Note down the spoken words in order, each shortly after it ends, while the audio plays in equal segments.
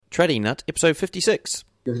Trading Nut, episode 56.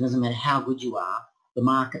 Because it doesn't matter how good you are, the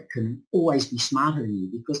market can always be smarter than you,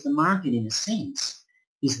 because the market, in a sense,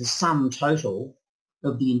 is the sum total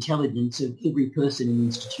of the intelligence of every person and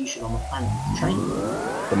institution on the planet trading.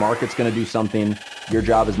 The market's going to do something. Your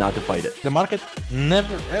job is not to fight it. The market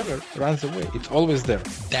never, ever runs away. It's always there.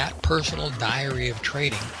 That personal diary of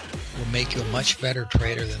trading will make you a much better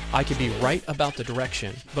trader than... I could be right about the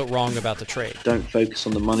direction, but wrong about the trade. Don't focus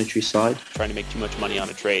on the monetary side. Trying to make too much money on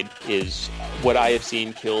a trade is what I have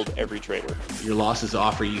seen killed every trader. Your losses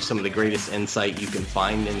offer you some of the greatest insight you can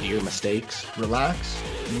find into your mistakes. Relax,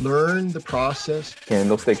 learn the process.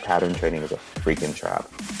 Candlestick pattern trading is a freaking trap.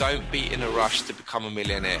 Don't be in a rush to become a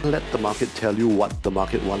millionaire. Let the market tell you what the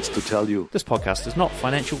market wants to tell you. This podcast is not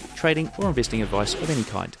financial, trading, or investing advice of any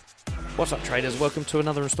kind. What's up, traders? Welcome to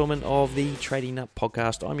another installment of the Trading Nut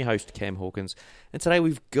podcast. I'm your host, Cam Hawkins, and today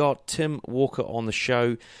we've got Tim Walker on the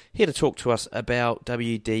show, here to talk to us about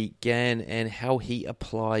W.D. Gann and how he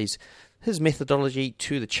applies his methodology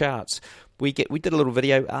to the charts. We did a little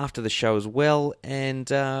video after the show as well,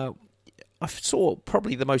 and I saw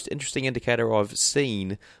probably the most interesting indicator I've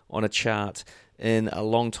seen on a chart in a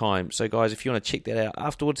long time. So guys, if you want to check that out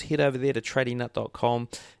afterwards, head over there to tradingnut.com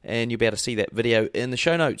and you'll be able to see that video in the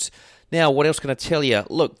show notes. Now, what else can I tell you?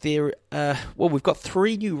 Look, we've got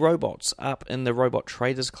 3 new robots up in the Robot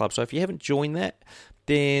Traders Club. So if you haven't joined that,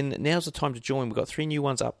 then now's the time to join. We've got 3 new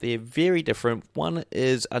ones up there, very different. One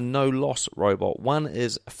is a no-loss robot. One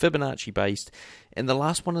is Fibonacci-based. And the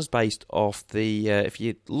last one is based off the, if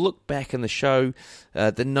you look back in the show,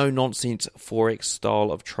 the no-nonsense Forex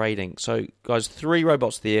style of trading. So, guys, 3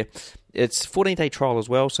 robots there. It's 14-day trial as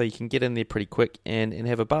well, so you can get in there pretty quick and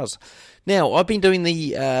have a buzz. Now, talk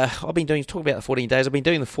about the 14 days. I've been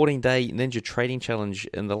doing the 14-day Ninja Trading Challenge,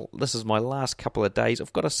 and this is my last couple of days.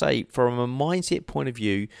 I've got to say, from a mindset point of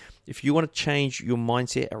view, if you want to change your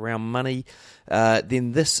mindset around money,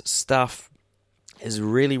 then this stuff is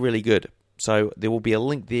really, really good. So there will be a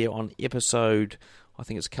link there on episode, I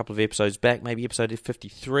think it's a couple of episodes back, maybe episode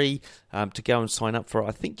 53, to go and sign up for it.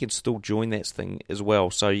 I think you can still join that thing as well.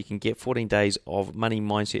 So you can get 14 days of money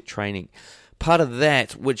mindset training. Part of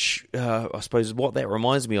that, which I suppose what that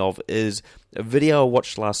reminds me of, is a video I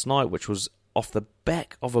watched last night, which was off the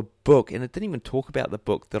back of a book, and it didn't even talk about the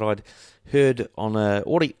book that I'd heard on an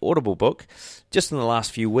Audible book just in the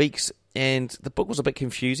last few weeks, and the book was a bit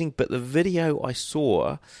confusing, but the video I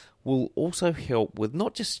saw will also help with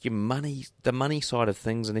not just your money, the money side of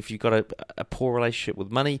things, and if you've got a poor relationship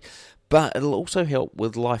with money, but it'll also help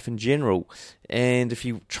with life in general. And if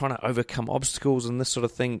you're trying to overcome obstacles and this sort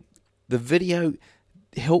of thing, the video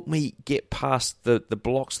helped me get past the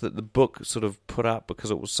blocks that the book sort of put up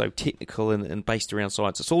because it was so technical and based around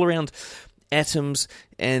science. It's all around atoms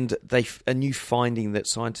and a new finding that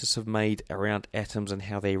scientists have made around atoms and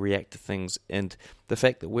how they react to things, and the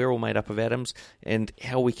fact that we're all made up of atoms and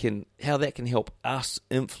how that can help us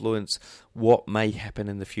influence what may happen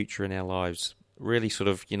in the future in our lives. Really sort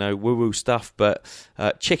of, woo-woo stuff, but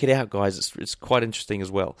check it out, guys. It's quite interesting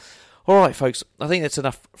as well. All right, folks, I think that's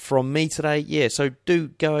enough from me today. Yeah, so do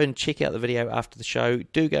go and check out the video after the show.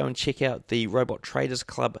 Do go and check out the Robot Traders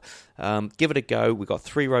Club. Give it a go. We've got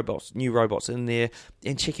 3 new robots in there.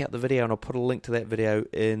 And check out the video, and I'll put a link to that video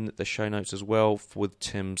in the show notes as well with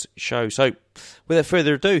Tim's show. So without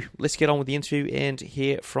further ado, let's get on with the interview and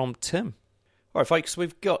hear from Tim. All right, folks,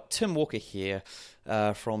 we've got Tim Walker here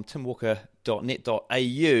from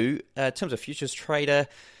timwalker.net.au. Tim's a futures trader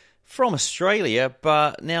from Australia,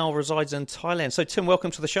 but now resides in Thailand. So, Tim, welcome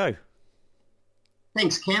to the show.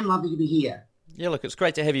 Thanks, Cam. Lovely to be here. Yeah, look, it's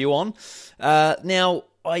great to have you on. Now,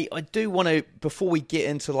 I do want to, before we get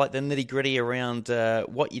into like the nitty-gritty around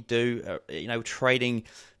what you do, trading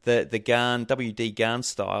the Gann, W.D. Gann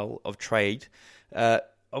style of trade, I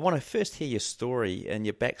want to first hear your story and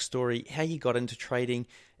your backstory, how you got into trading,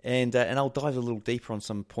 and I'll dive a little deeper on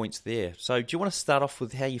some points there. So, do you want to start off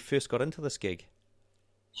with how you first got into this gig?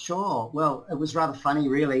 Sure. Well, it was rather funny,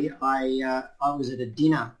 really. I was at a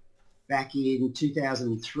dinner back in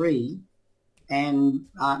 2003 and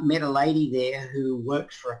met a lady there who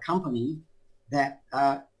worked for a company that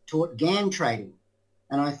taught Gann trading.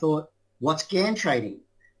 And I thought, what's Gann trading?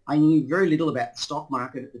 I knew very little about the stock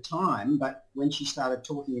market at the time, but when she started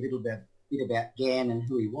talking a little bit about Gann and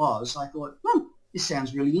who he was, I thought, this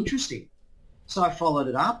sounds really interesting. So I followed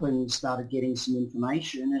it up and started getting some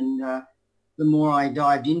information, and the more I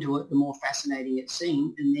dived into it, the more fascinating it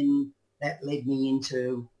seemed, and then that led me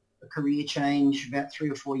into a career change about 3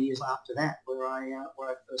 or 4 years after that, where I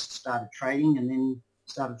first started trading and then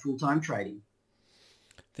started full-time trading.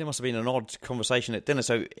 There must have been an odd conversation at dinner.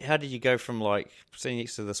 So how did you go from like sitting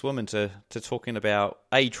next to this woman to talking about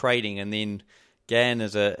trading and then GAN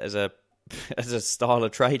as a style of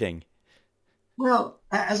trading? Well,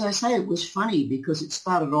 as I say, it was funny because it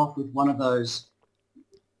started off with one of those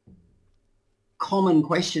common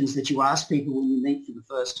questions that you ask people when you meet for the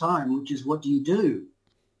first time, which is, what do you do?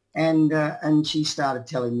 And she started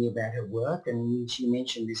telling me about her work, and she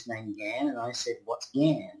mentioned this name GAN, and I said, what's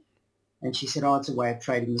GAN? And she said, it's a way of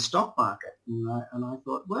trading the stock market. And I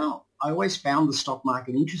thought, well, I always found the stock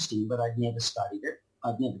market interesting, but I'd never studied it.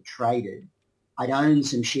 I'd never traded. I'd owned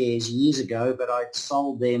some shares years ago, but I'd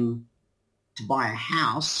sold them to buy a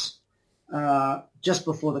house just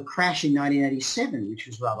before the crash in 1987, which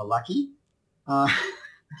was rather lucky. But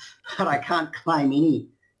I can't claim any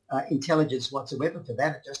intelligence whatsoever for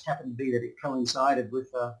that. It just happened to be that it coincided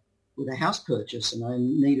with a house purchase, and I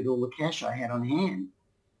needed all the cash I had on hand.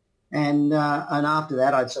 And after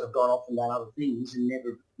that, I'd sort of gone off and done other things and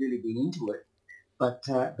never really been into it. But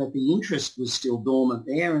the interest was still dormant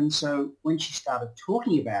there. And so when she started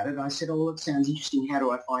talking about it, I said, oh, well, it sounds interesting. How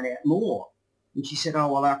do I find out more? And she said,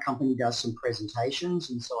 oh, well, our company does some presentations.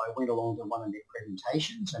 And so I went along to one of their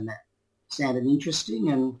presentations, and that sounded interesting.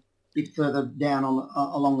 And a bit further down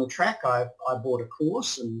along the track, I bought a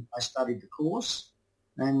course, and I studied the course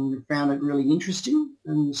and found it really interesting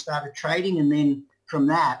and started trading. And then from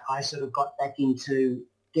that, I sort of got back into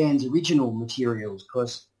GAN's original materials,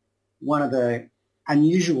 because one of the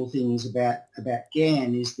unusual things about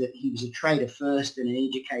GAN is that he was a trader first and an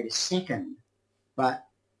educator second, but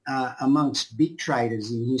amongst big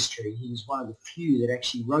traders in history, he was one of the few that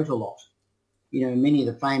actually wrote a lot. You know, many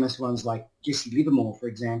of the famous ones like Jesse Livermore, for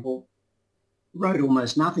example, wrote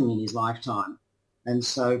almost nothing in his lifetime. And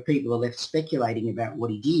so people are left speculating about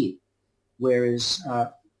what he did, whereas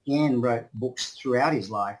GAN wrote books throughout his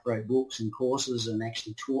life, wrote books and courses, and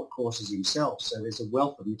actually taught courses himself. So there's a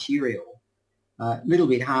wealth of material. A little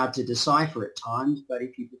bit hard to decipher at times, but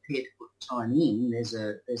if you're prepared to put time in, there's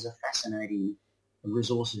a fascinating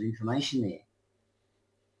resource of information there.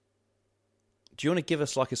 Do you want to give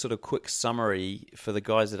us like a sort of quick summary for the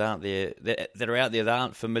guys that aren't there, that are out there that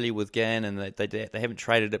aren't familiar with GAN and they haven't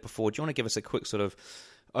traded it before? Do you want to give us a quick sort of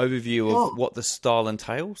overview of what the style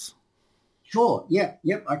entails? Sure. Yep,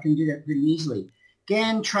 I can do that pretty easily.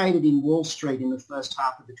 GAN traded in Wall Street in the first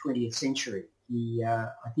half of the 20th century.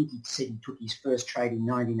 I think he said he took his first trade in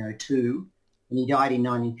 1902, and he died in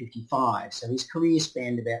 1955. So his career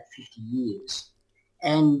spanned about 50 years.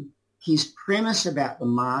 And his premise about the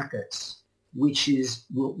markets,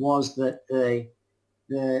 was that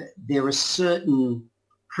there are certain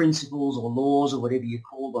principles or laws or whatever you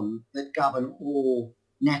call them that govern all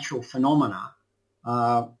natural phenomena,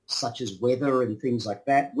 such as weather and things like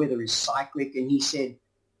that. Weather is cyclic, and he said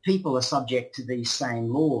people are subject to these same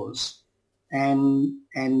laws, and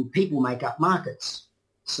people make up markets.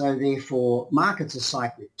 So therefore, markets are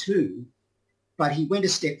cyclic too. But he went a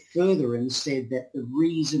step further and said that the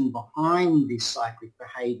reason behind this cyclic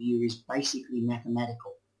behaviour is basically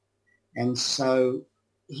mathematical. And so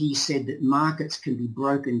he said that markets can be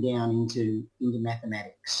broken down into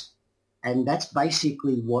mathematics. And that's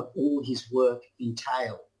basically what all his work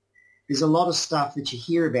entailed. There's a lot of stuff that you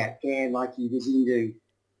hear about GAN, like he was into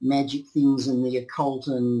magic things and the occult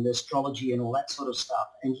and astrology and all that sort of stuff.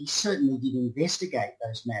 And he certainly did investigate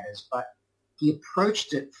those matters, but he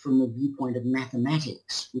approached it from the viewpoint of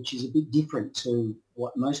mathematics, which is a bit different to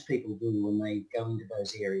what most people do when they go into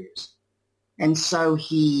those areas. And so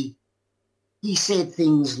he said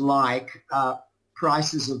things like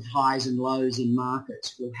prices of highs and lows in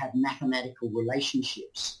markets will have mathematical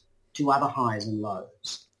relationships to other highs and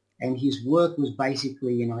lows. And his work was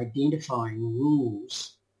basically in identifying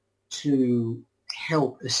rules to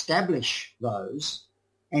help establish those,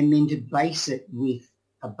 and then to base it with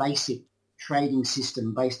a basic trading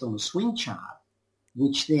system based on a swing chart,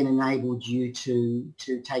 which then enabled you to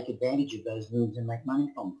take advantage of those moves and make money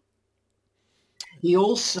from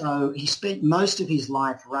them. He spent most of his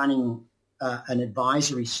life running an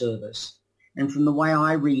advisory service, and from the way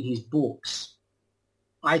I read his books,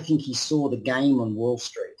 I think he saw the game on Wall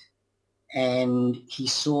Street, and he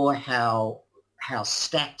saw how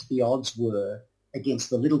stacked the odds were against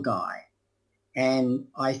the little guy. And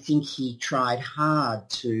I think he tried hard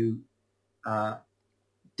to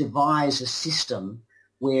devise a system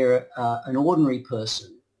where an ordinary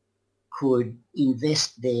person could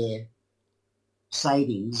invest their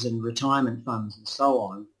savings and retirement funds and so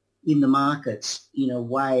on in the markets in a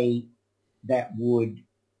way that would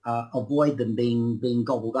avoid them being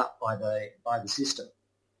gobbled up by the system.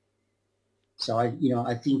 So I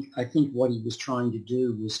think what he was trying to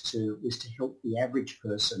do was to help the average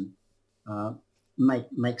person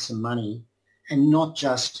make some money, and not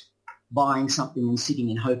just buying something and sitting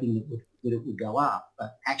and hoping that it would go up,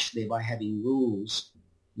 but actually by having rules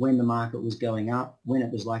when the market was going up, when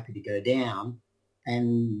it was likely to go down,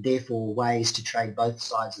 and therefore ways to trade both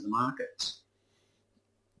sides of the markets.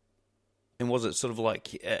 And was it sort of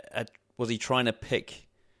like, was he trying to pick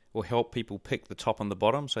or help people pick the top and the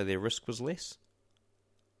bottom so their risk was less?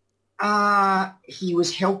 He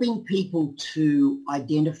was helping people to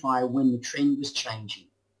identify when the trend was changing.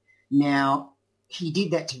 Now, he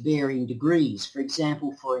did that to varying degrees. For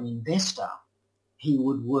example, for an investor, he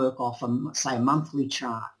would work off, a monthly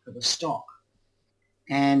chart of a stock.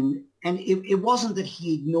 And it wasn't that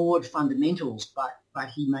he ignored fundamentals, but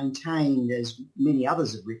he maintained, as many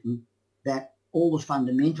others have written, that all the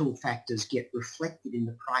fundamental factors get reflected in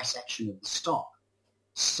the price action of the stock,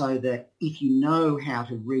 so that if you know how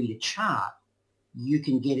to read a chart, you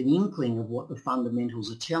can get an inkling of what the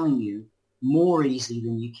fundamentals are telling you more easily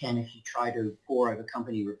than you can if you try to pore over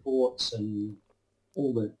company reports and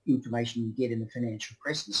all the information you get in the financial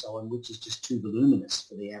press and so on, which is just too voluminous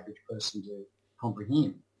for the average person to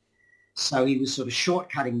comprehend. So he was sort of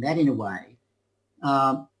shortcutting that in a way.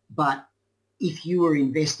 But if you were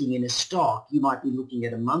investing in a stock, you might be looking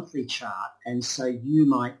at a monthly chart, and so you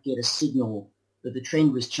might get a signal that the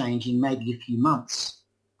trend was changing maybe a few months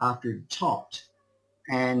after it topped.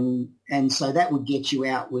 And so that would get you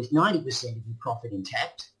out with 90% of your profit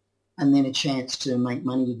intact, and then a chance to make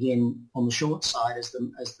money again on the short side as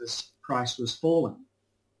the price was falling.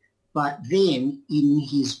 But then in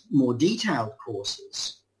his more detailed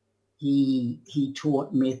courses, he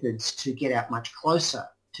taught methods to get out much closer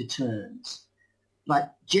to turns.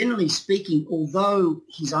 But generally speaking, although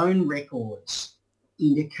his own records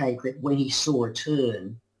indicate that when he saw a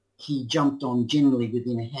turn, he jumped on generally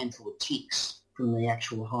within a handful of ticks from the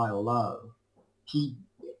actual high or low,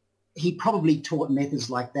 he probably taught methods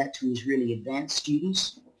like that to his really advanced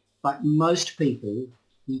students, but most people,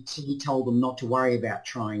 he told them not to worry about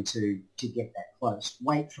trying to get that close.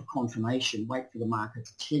 Wait for confirmation, wait for the market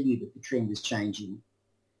to tell you that the trend is changing,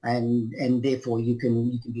 and therefore you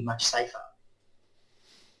can be much safer.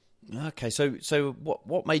 Okay, so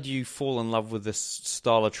what made you fall in love with this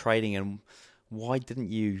style of trading, and why didn't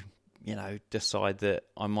you decide that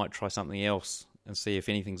I might try something else and see if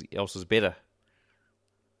anything else is better?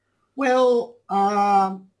 Well,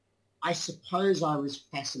 I suppose I was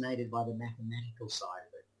fascinated by the mathematical side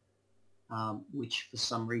of it, which for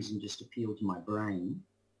some reason just appealed to my brain.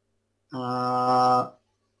 I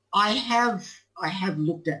have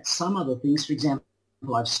looked at some other things. For example,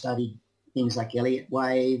 I've studied things like Elliott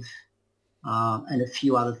wave and a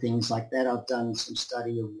few other things like that. I've done some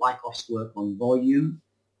study of Wyckoff's work on volume.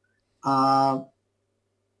 I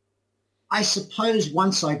suppose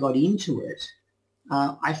once I got into it,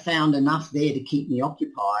 I found enough there to keep me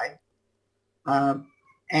occupied,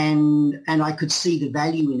 and I could see the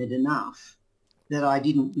value in it enough that I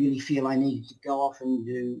didn't really feel I needed to go off and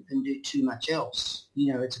do too much else.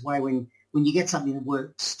 It's a way when you get something that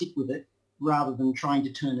works, stick with it, rather than trying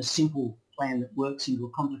to turn a simple plan that works into a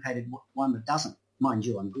complicated one that doesn't. Mind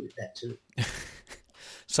you, I'm good at that too.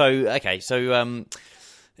 So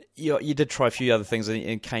you did try a few other things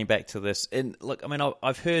and came back to this. And look, I mean,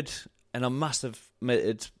 I've heard, and I must have,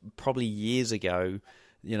 it's probably years ago,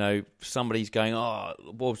 somebody's going, oh,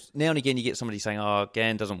 well, now and again you get somebody saying, oh,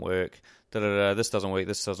 GAN doesn't work, this doesn't work,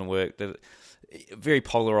 this doesn't work. Very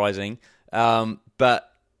polarizing. But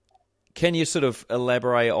can you sort of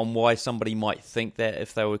elaborate on why somebody might think that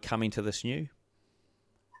if they were coming to this new?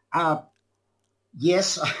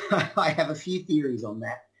 Yes, I have a few theories on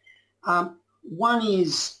that. One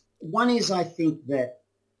is I think that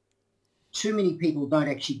too many people don't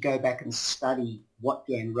actually go back and study what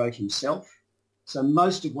GAN wrote himself. So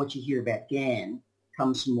most of what you hear about GAN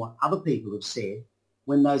comes from what other people have said,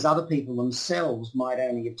 when those other people themselves might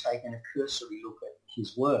only have taken a cursory look at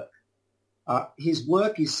his work. His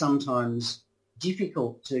work is sometimes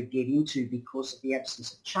difficult to get into because of the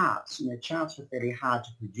absence of charts. Charts were fairly hard to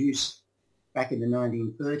produce back in the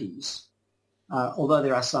 1930s, although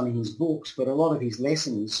there are some in his books, but a lot of his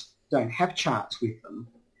lessons don't have charts with them.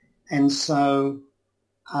 And so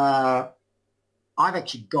I've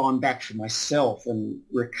actually gone back for myself and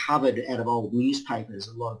recovered out of old newspapers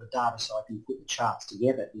a lot of the data so I can put the charts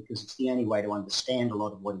together, because it's the only way to understand a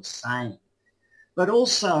lot of what he's saying. But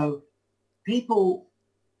also, people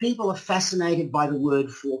are fascinated by the word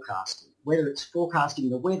forecasting, whether it's forecasting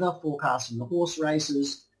the weather, forecasting the horse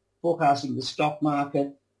races, forecasting the stock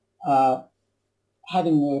market.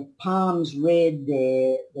 having their palms read,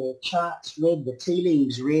 their charts read, the tea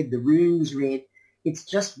leaves read, the runes read. It's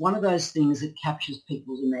just one of those things that captures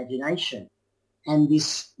people's imagination. And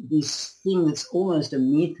this thing that's almost a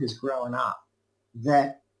myth has grown up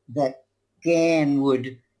that Gann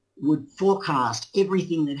would forecast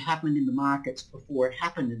everything that happened in the markets before it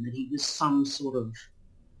happened, and that he was some sort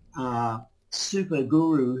of super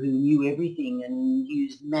guru who knew everything and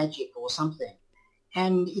used magic or something.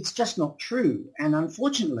 And it's just not true. And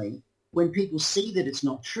unfortunately, when people see that it's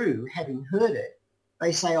not true, having heard it,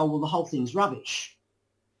 they say, oh, well, the whole thing's rubbish.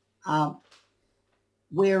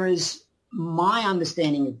 Whereas my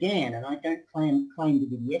understanding of Gann, and I don't claim to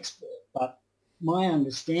be the expert, but my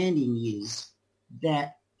understanding is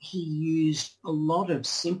that he used a lot of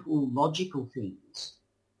simple logical things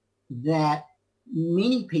that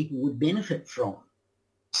many people would benefit from.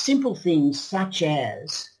 Simple things such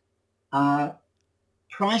as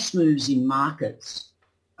price moves in markets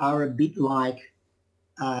are a bit like,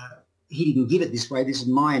 he didn't give it this way, this is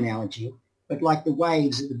my analogy, but like the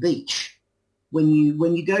waves at the beach. When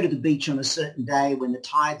you go to the beach on a certain day when the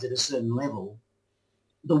tide's at a certain level,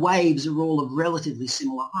 the waves are all of relatively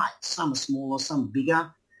similar heights. Some are smaller, some are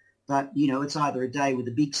bigger, but, it's either a day with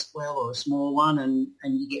a big swell or a small one, and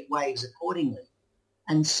you get waves accordingly.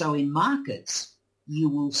 And so in markets, you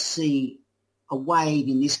will see a wave,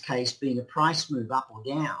 in this case being a price move up or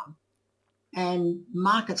down, and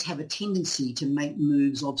markets have a tendency to make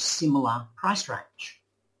moves of similar price range.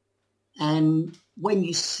 And when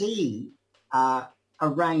you see a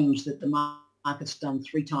range that the market's done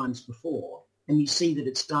 3 times before, and you see that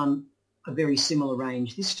it's done a very similar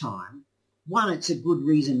range this time, one, it's a good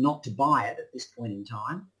reason not to buy it at this point in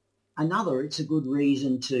time. Another, it's a good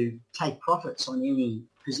reason to take profits on any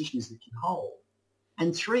positions that you hold.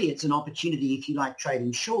 And 3, it's an opportunity, if you like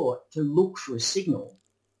trading short, to look for a signal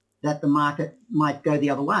that the market might go the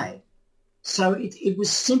other way. So it was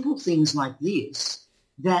simple things like this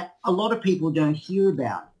that a lot of people don't hear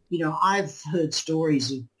about. I've heard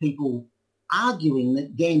stories of people arguing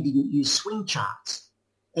that Gann didn't use swing charts,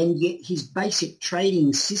 and yet his basic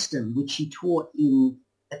trading system, which he taught in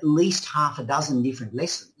at least half a dozen different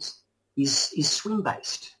lessons, is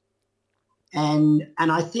swing-based. And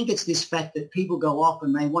I think it's this fact that people go off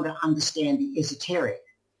and they want to understand the esoteric,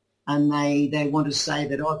 and they want to say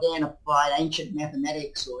that, Gann applied ancient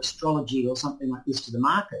mathematics or astrology or something like this to the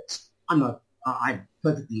markets. I'm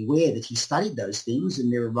perfectly aware that he studied those things,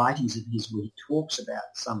 and there are writings of his where he talks about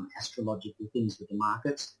some astrological things with the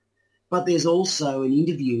markets. But there's also an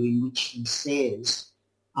interview in which he says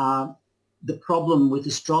the problem with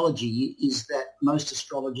astrology is that most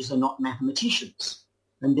astrologers are not mathematicians,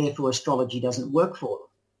 and therefore astrology doesn't work for them.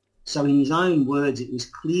 So in his own words, it was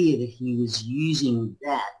clear that he was using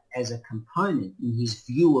that as a component in his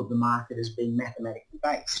view of the market as being mathematically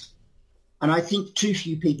based. And I think too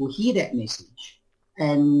few people hear that message,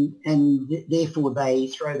 and therefore they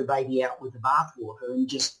throw the baby out with the bathwater and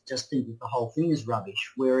just think that the whole thing is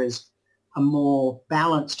rubbish, whereas a more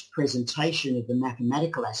balanced presentation of the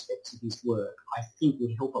mathematical aspects of his work, I think,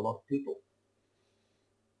 would help a lot of people.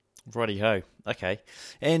 Righty-ho. Okay.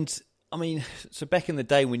 And, so back in the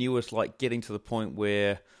day when you were getting to the point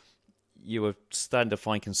where you were starting to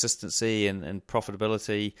find consistency and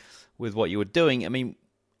profitability with what you were doing,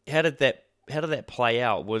 how did that play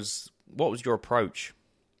out? What was your approach?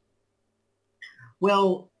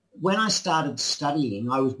 Well, when I started studying,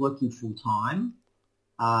 I was working full-time.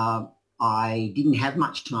 I didn't have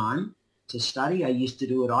much time to study. I used to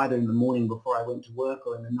do it either in the morning before I went to work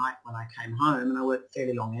or in the night when I came home, and I worked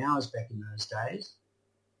fairly long hours back in those days.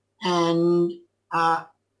 And I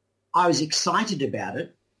was excited about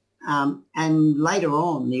it. And later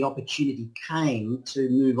on, the opportunity came to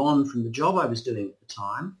move on from the job I was doing at the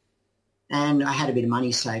time. And I had a bit of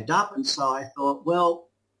money saved up, and so I thought, well,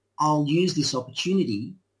 I'll use this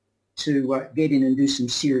opportunity to get in and do some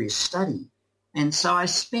serious study. And so I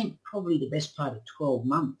spent probably the best part of 12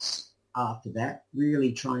 months after that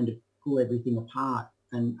really trying to pull everything apart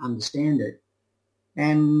and understand it.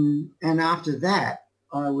 And after that,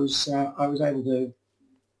 I was able to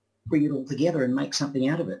bring it all together and make something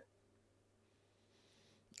out of it.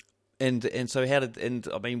 And so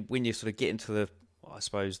when you sort of get into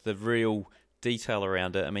the real detail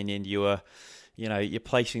around it, and you were, you're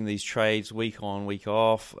placing these trades week on, week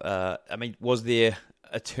off. Was there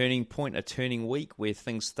a turning point, a turning week where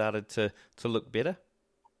things started to look better?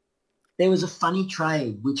 There was a funny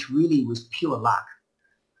trade which really was pure luck.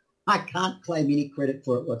 I can't claim any credit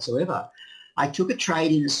for it whatsoever. I took a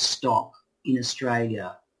trade in a stock in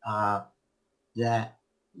Australia that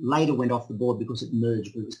later went off the board because it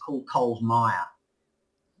merged, but it was called Coles Myer.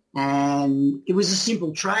 And it was a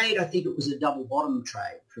simple trade. I think it was a double bottom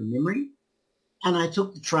trade from memory. And I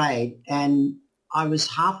took the trade, and I was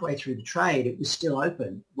halfway through the trade. It was still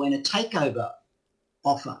open when a takeover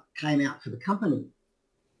offer came out for the company.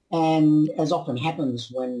 And as often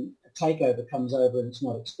happens when a takeover comes over and it's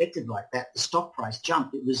not expected like that, the stock price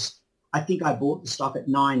jumped. I think I bought the stock at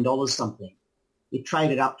 $9 something. It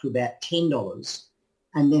traded up to about $10,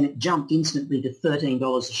 and then it jumped instantly to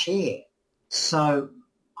 $13 a share. So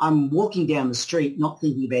I'm walking down the street not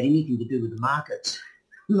thinking about anything to do with the markets.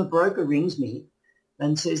 And the broker rings me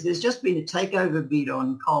and says, there's just been a takeover bid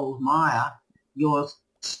on Coles Myer.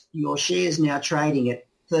 Your share's now trading at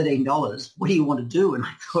 $13. What do you want to do? And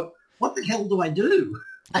I thought, what the hell do I do?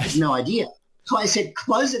 I had no idea. So I said,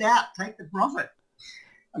 close it out, take the profit.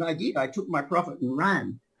 And I did. I took my profit and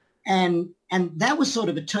ran. And that was sort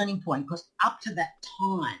of a turning point, because up to that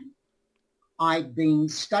time, I'd been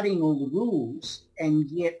studying all the rules, and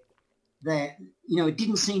yet it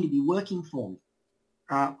didn't seem to be working for me.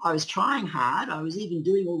 I was trying hard. I was even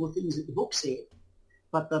doing all the things that the book said,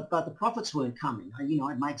 but the profits weren't coming.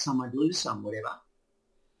 I'd make some, I'd lose some, whatever.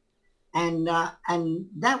 And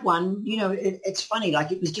that one, it's funny.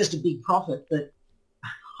 Like, it was just a big profit that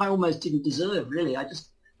I almost didn't deserve, really. I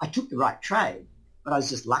took the right trade, but I was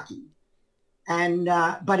just lucky. And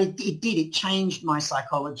but it did. It changed my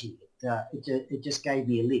psychology. It just gave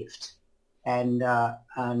me a lift, and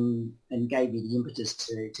gave me the impetus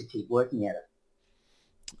to keep working at it.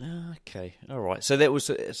 Okay, all right. So that was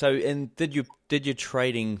And did your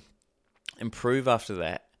trading improve after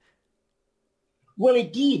that? Well,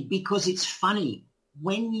 it did, because it's funny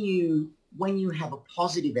when you have a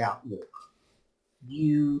positive outlook,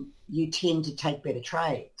 you tend to take better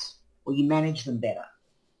trades, or you manage them better,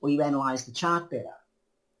 or you analyse the chart better.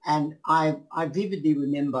 And I vividly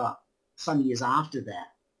remember some years after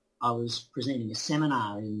that, I was presenting a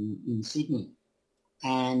seminar in Sydney,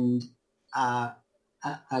 and a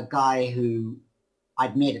guy who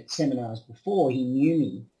I'd met at seminars before, he knew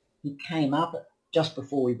me. He came up just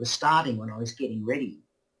before we were starting, when I was getting ready,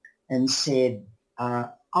 and said,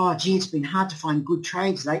 oh, gee, it's been hard to find good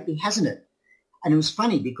trades lately, hasn't it? And it was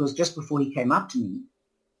funny, because just before he came up to me,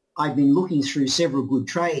 I'd been looking through several good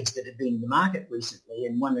trades that had been in the market recently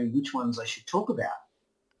and wondering which ones I should talk about.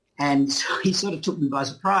 And so he sort of took me by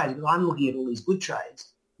surprise, because I'm looking at all these good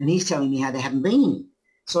trades, and he's telling me how there haven't been any.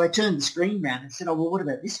 So I turned the screen around and said, oh, well, what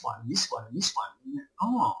about this one, and this one, and this one? And,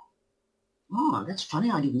 oh, that's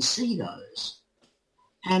funny, I didn't see those.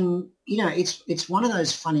 And, it's one of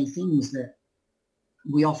those funny things that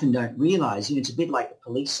we often don't realise. It's a bit like the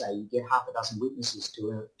police say, you get half a dozen witnesses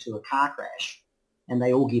to a car crash, and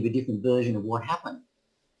they all give a different version of what happened.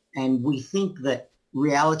 And we think that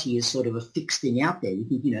reality is sort of a fixed thing out there. We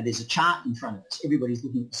think, there's a chart in front of us. Everybody's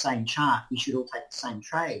looking at the same chart. We should all take the same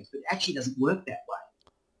trades. But it actually doesn't work that way.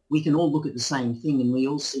 We can all look at the same thing, and we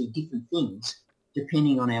all see different things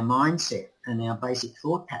depending on our mindset and our basic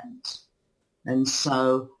thought patterns. And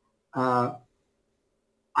so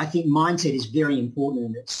I think mindset is very important,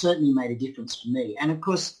 and it certainly made a difference for me. And, of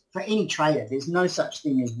course, for any trader, there's no such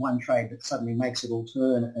thing as one trade that suddenly makes it all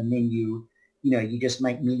turn, and then you just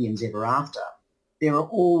make millions ever after. There are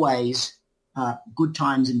always good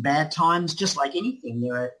times and bad times, just like anything.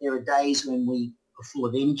 There are days when we are full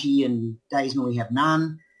of energy, and days when we have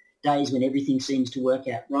none, days when everything seems to work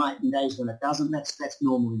out right, and days when it doesn't. That's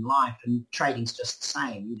normal in life, and trading's just the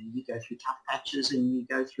same. You go through tough patches, and you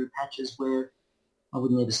go through patches where I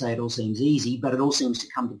wouldn't ever say it all seems easy, but it all seems to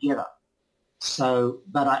come together. So,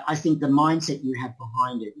 but I think the mindset you have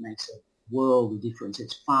behind it makes a world of difference.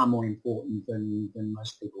 It's far more important than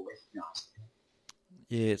most people recognise.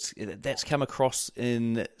 Yeah, that's come across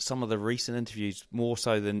in some of the recent interviews more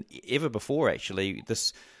so than ever before, actually.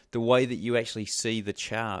 The way that you actually see the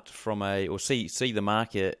chart see the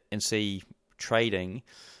market and see trading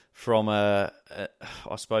from I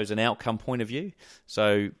suppose, an outcome point of view.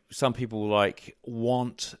 So some people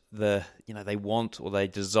want they want or they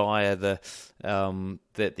desire the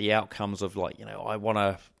outcomes of I want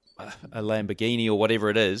a Lamborghini or whatever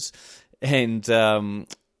it is, and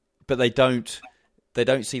but they don't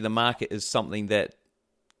see the market as something that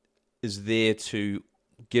is there to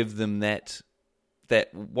give them that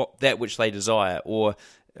which they desire. Or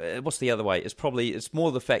what's the other way? It's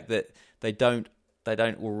more the fact that they don't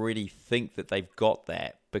already think that they've got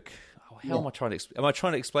that. Am I trying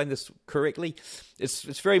to explain this correctly?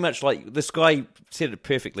 It's very much like this guy said it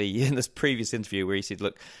perfectly in this previous interview, where he said,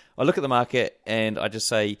 look, I look at the market and I just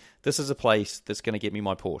say, this is a place that's going to get me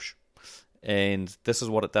my Porsche, and this is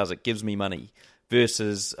what it does. It gives me money.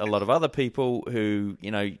 Versus a lot of other people who,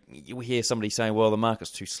 you hear somebody saying, well, the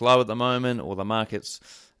market's too slow at the moment, or the market's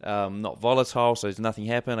not volatile, so there's nothing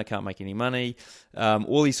happen, I can't make any money.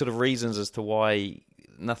 All these sort of reasons as to why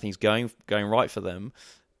nothing's going right for them.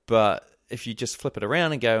 But if you just flip it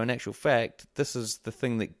around and go, in actual fact, this is the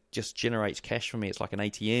thing that just generates cash for me. It's like an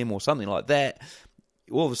ATM or something like that.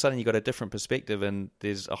 All of a sudden, you've got a different perspective, and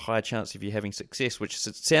there's a higher chance of you having success, which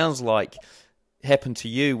it sounds like happened to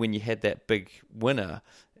you when you had that big winner,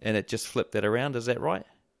 and it just flipped that around. Is that right?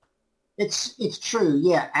 It's true,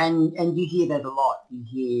 yeah, and you hear that a lot.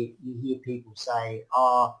 You hear people say,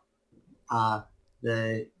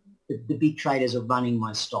 the big traders are running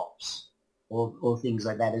my stops, or things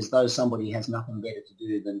like that, as though somebody has nothing better to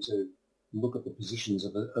do than to look at the positions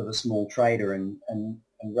of a small trader and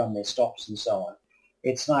run their stops and so on.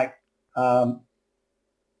 It's like the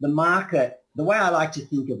market, the way I like to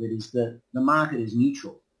think of it is that the market is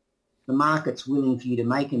neutral. The market's willing for you to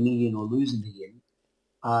make $1 million or lose $1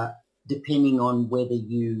 million, depending on whether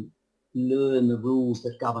you learn the rules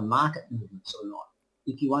that govern market movements or not.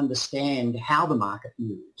 If you understand how the market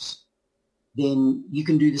moves, then you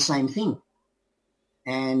can do the same thing.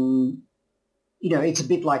 And, it's a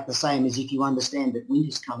bit like the same as if you understand that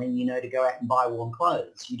winter's coming, to go out and buy warm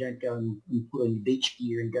clothes. You don't go and put on your beach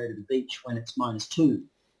gear and go to the beach when it's -2,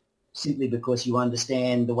 simply because you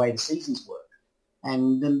understand the way the seasons work.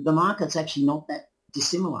 And the market's actually not that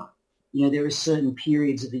dissimilar. There are certain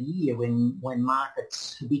periods of the year when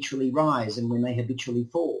markets habitually rise and when they habitually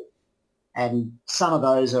fall. And some of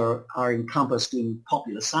those are encompassed in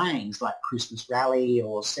popular sayings like Christmas rally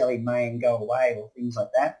or sell in May and go away or things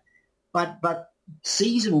like that. But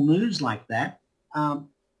seasonal moves like that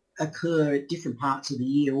occur at different parts of the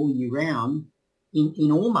year all year round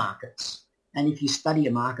in all markets. And if you study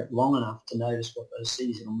a market long enough to notice what those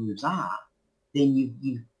seasonal moves are, then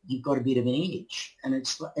you've got a bit of an edge. And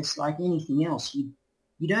it's like anything else.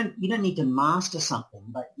 You don't need to master something,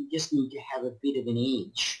 but you just need to have a bit of an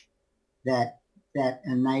edge that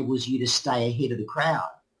enables you to stay ahead of the crowd.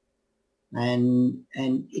 And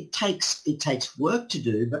it takes work to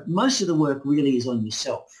do, but most of the work really is on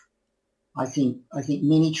yourself. I think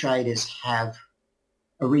many traders have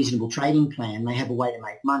a reasonable trading plan. They have a way to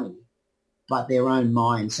make money, but their own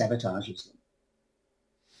mind sabotages them.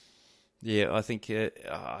 Yeah, I think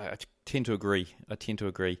I tend to agree.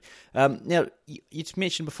 Now, you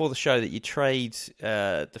mentioned before the show that you trade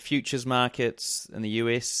the futures markets in the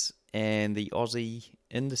US and the Aussie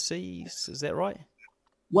indices. Is that right?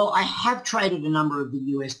 Well, I have traded a number of the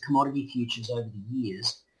US commodity futures over the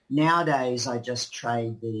years. Nowadays, I just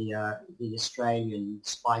trade the Australian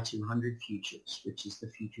SPI 200 futures, which is the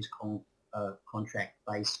futures contract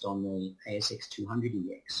based on the ASX 200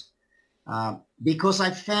 index. Because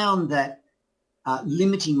I found that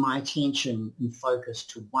limiting my attention and focus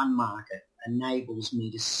to one market enables me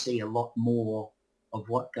to see a lot more of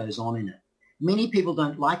what goes on in it. Many people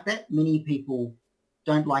don't like that. Many people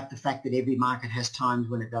don't like the fact that every market has times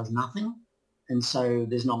when it does nothing, and so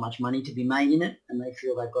there's not much money to be made in it, and they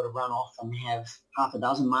feel they've got to run off and have half a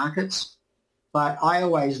dozen markets. But I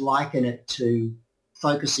always liken it to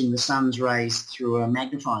focusing the sun's rays through a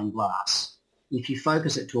magnifying glass. If you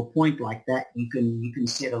focus it to a point like that, you can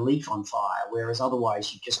set a leaf on fire, whereas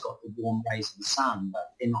otherwise you've just got the warm rays of the sun,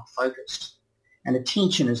 but they're not focused. And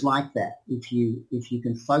attention is like that. If you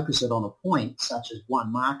can focus it on a point, such as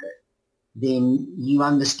one market, then you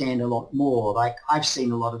understand a lot more. Like I've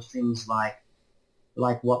seen a lot of things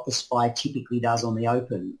like what the SPI typically does on the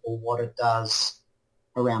open, or what it does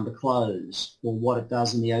around the close, or what it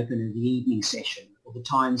does in the open of the evening session, or the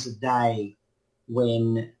times of day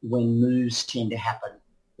when moves tend to happen,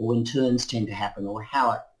 or when turns tend to happen, or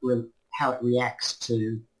how it reacts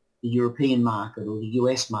to the European market or the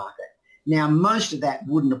US market. Now, most of that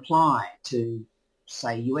wouldn't apply to,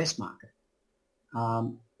 say, US market,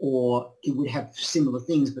 or it would have similar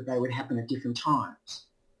things, but they would happen at different times.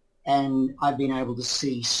 And I've been able to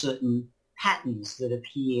see certain patterns that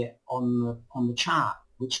appear on the chart,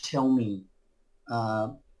 which tell me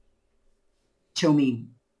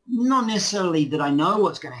not necessarily that I know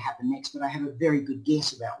what's going to happen next, but I have a very good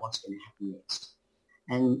guess about what's going to happen next.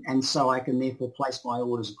 And so I can therefore place my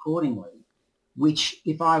orders accordingly, which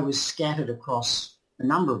if I was scattered across a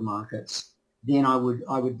number of markets, then I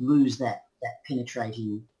would lose that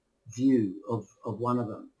penetrating view of one of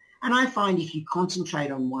them. And I find if you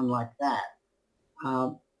concentrate on one like that,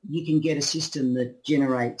 you can get a system that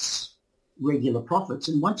generates regular profits.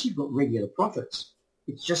 And once you've got regular profits,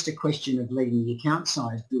 it's just a question of letting the account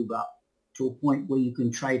size build up to a point where you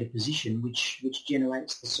can trade a position which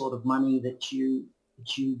generates the sort of money that you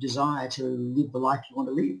desire to live the life you want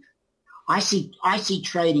to live. I see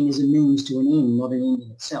trading as a means to an end, not an end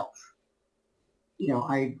in itself.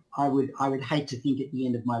 I would hate to think at the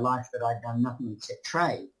end of my life that I'd done nothing except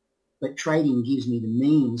trade. But trading gives me the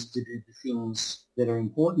means to do the things that are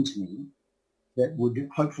important to me that would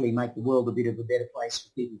hopefully make the world a bit of a better place for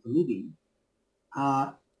people to live in,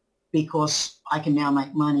 because I can now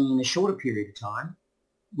make money in a shorter period of time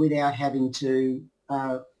without having to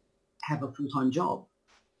have a full-time job.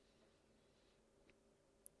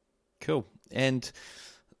 Cool. And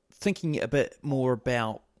thinking a bit more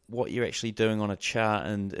about what you're actually doing on a chart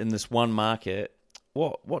and in this one market,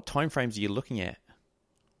 what time frames are you looking at?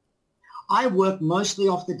 I work mostly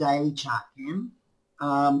off the daily chart, Cam.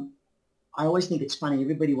 I always think it's funny.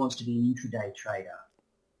 Everybody wants to be an intraday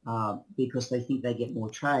trader because they think they get more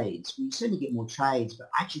trades. We certainly get more trades, but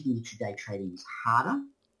I actually think intraday trading is harder.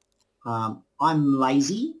 I'm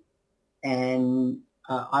lazy, and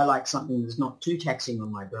I like something that's not too taxing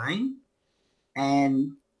on my brain.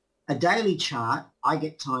 And a daily chart, I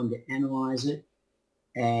get time to analyse it,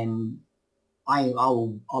 and I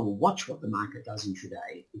will watch what the market does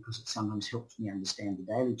intraday because it sometimes helps me understand the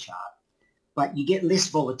daily chart. But you get less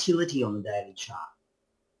volatility on the daily chart,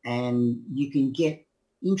 and you can get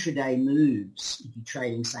intraday moves if you're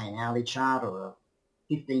trading, say, an hourly chart or a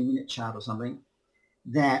 15-minute chart or something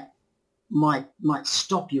that might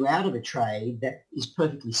stop you out of a trade that is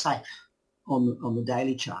perfectly safe on the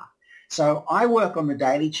daily chart. So I work on the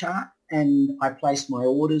daily chart, and I place my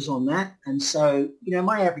orders on that. And so,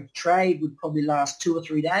 my average trade would probably last 2 or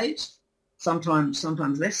 3 days, sometimes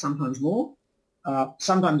less, sometimes more.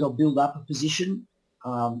 Sometimes I'll build up a position.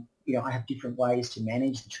 I have different ways to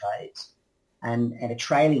manage the trades, and a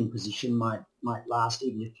trailing position might last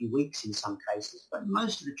even a few weeks in some cases, but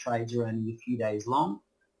most of the trades are only a few days long,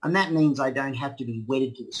 and that means I don't have to be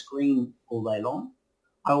wedded to the screen all day long.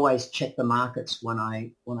 I always check the markets when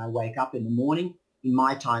I wake up in the morning. In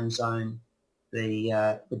my time zone,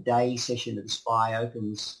 the day session of the SPY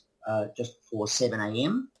opens just before 7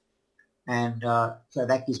 a.m. And so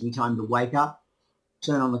that gives me time to wake up,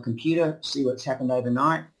 turn on the computer, see what's happened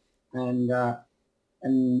overnight, and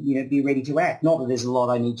be ready to act. Not that there's a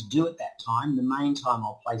lot I need to do at that time. The main time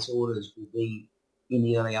I'll place orders will be in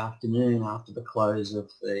the early afternoon after the close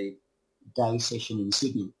of the day session in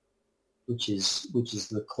Sydney, which is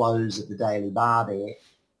the close of the daily bar there.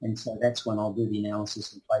 And so that's when I'll do the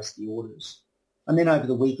analysis and place the orders. And then over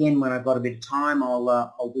the weekend, when I've got a bit of time,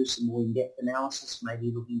 I'll do some more in-depth analysis, maybe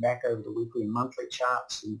looking back over the weekly and monthly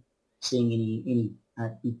charts and seeing any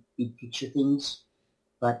big picture things.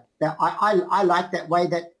 But I like that way.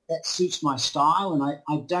 That suits my style, and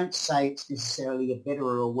I don't say it's necessarily a better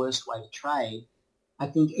or a worse way to trade. I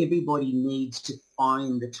think everybody needs to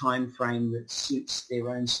find the time frame that suits their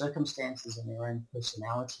own circumstances and their own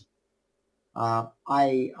personality.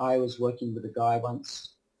 I was working with a guy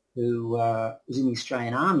once who was in the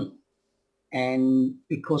Australian Army, and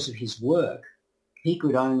because of his work, he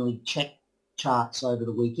could only check charts over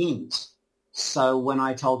the weekends. So when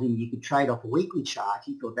I told him you could trade off a weekly chart,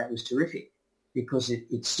 he thought that was terrific because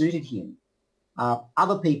it suited him.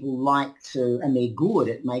 Other people like to, and they're good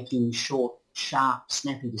at making short, sharp,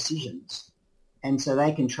 snappy decisions, and so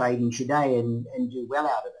they can trade intraday and do well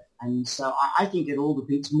out of it. And so I think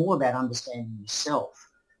it's more about understanding yourself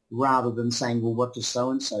rather than saying, well, what does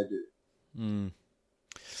so-and-so do? Mm.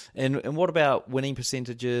 And what about winning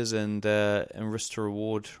percentages and risk to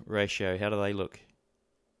reward ratio? How do they look?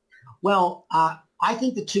 Well, I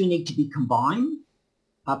think the two need to be combined.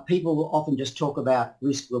 People often just talk about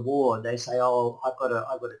risk reward. They say, "Oh, I've got a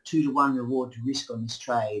 2-to-1 reward to risk on this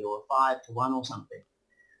trade, or a 5-to-1 or something."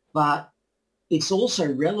 But it's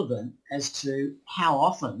also relevant as to how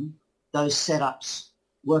often those setups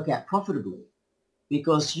work out profitably,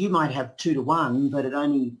 because you might have 2-to-1, but it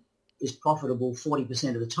only is profitable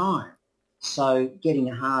 40% of the time. So getting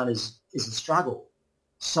it hard is a struggle.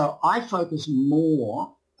 So I focus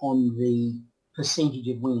more on the percentage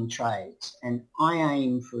of winning trades, and I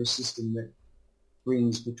aim for a system that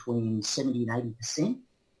brings between 70 and 80%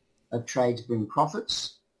 of trades bring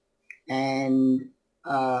profits, and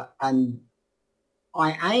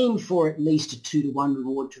I aim for at least a 2-to-1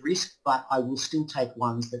 reward to risk, but I will still take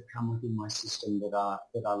ones that come within my system that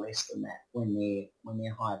are less than that when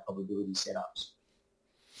they're higher probability setups.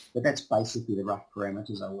 But that's basically the rough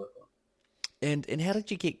parameters I work on. And how did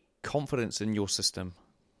you get confidence in your system?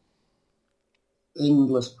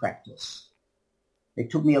 Endless practice. It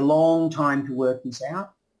took me a long time to work this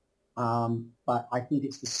out, but I think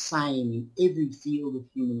it's the same in every field of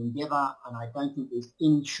human endeavour, and I don't think there's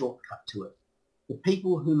any shortcut to it. The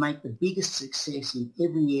people who make the biggest success in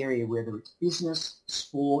every area, whether it's business,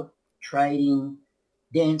 sport, trading,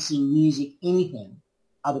 dancing, music, anything,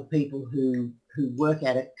 are the people who who work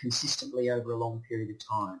at it consistently over a long period of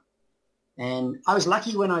time. And I was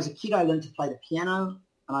lucky when I was a kid. I learned to play the piano,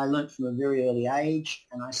 and I learned from a very early age,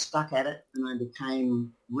 and I stuck at it, and I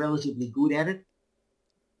became relatively good at it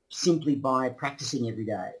simply by practicing every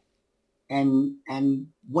day. And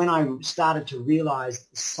when I started to realise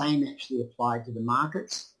that the same actually applied to the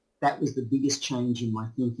markets, that was the biggest change in my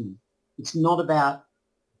thinking. It's not about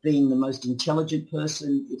being the most intelligent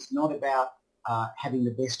person. It's not about having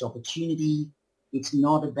the best opportunity. It's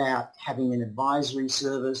not about having an advisory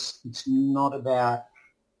service. It's not about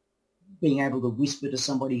being able to whisper to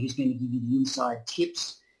somebody who's going to give you the inside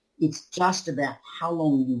tips. It's just about how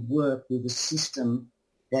long you work with a system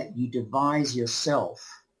that you devise yourself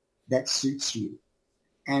that suits you.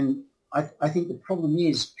 And I think the problem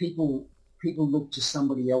is people look to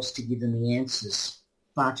somebody else to give them the answers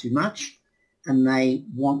far too much, and they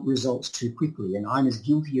want results too quickly. And I'm as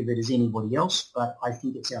guilty of it as anybody else, but I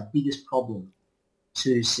think it's our biggest problem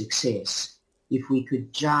to success. If we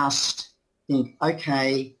could just think,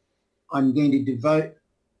 okay, I'm going to devote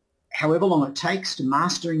however long it takes to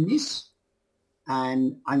mastering this,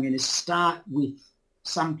 and I'm going to start with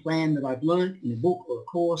some plan that I've learned in a book or a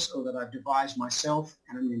course or that I've devised myself,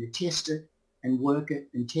 and I'm going to test it and work it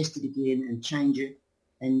and test it again and change it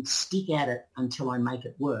and stick at it until I make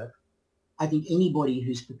it work. I think anybody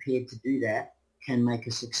who's prepared to do that can make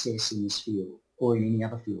a success in this field or in any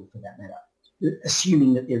other field for that matter,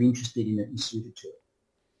 assuming that they're interested in it and suited to it.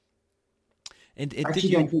 And did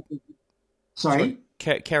you... Sorry?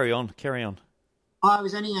 Carry on. I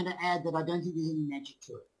was only going to add that I don't think there's any magic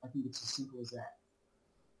to it. I think it's as simple as that.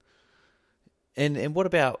 And what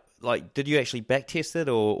about, like, did you actually backtest it,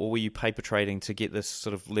 or were you paper trading to get this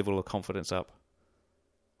sort of level of confidence up?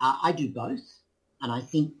 I do both, and I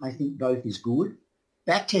think both is good.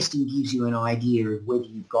 Backtesting gives you an idea of whether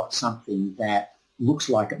you've got something that looks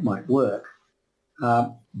like it might work,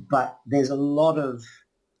 but there's a lot of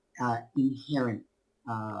inherent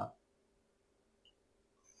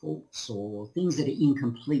faults or things that are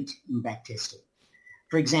incomplete in backtesting.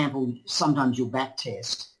 For example, sometimes you'll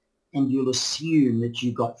backtest and you'll assume that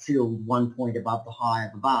you got filled 1 point above the high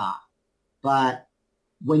of the bar. But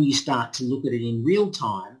when you start to look at it in real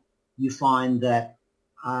time, you find that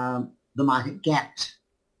the market gapped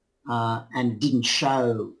and it didn't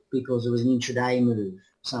show because there was an intraday move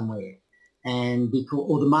somewhere, and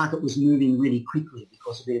or the market was moving really quickly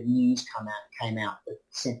because a bit of news came out that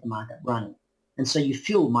sent the market running. And so your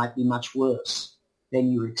fill might be much worse than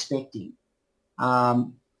you were expecting.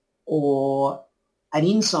 Or an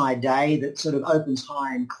inside day that sort of opens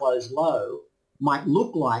high and closes low might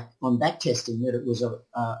look like on backtesting that it was a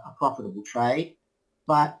profitable trade,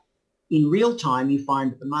 but in real time you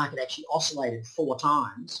find that the market actually oscillated 4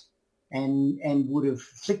 times and would have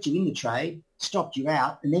flicked you in the trade, stopped you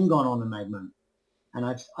out, and then gone on and made money. And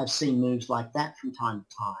I've seen moves like that from time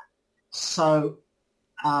to time. So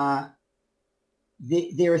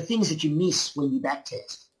there are things that you miss when you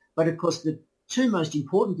backtest. But of course the 2 most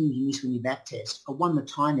important things you miss when you backtest are, one, the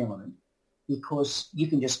time element, because you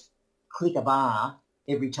can just click a bar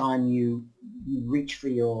every time you reach for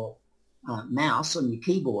your mouse on your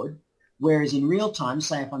keyboard, whereas in real time,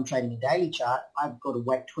 say if I'm trading a daily chart, I've got to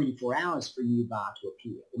wait 24 hours for a new bar to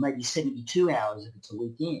appear, or maybe 72 hours if it's a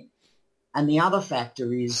weekend. And the other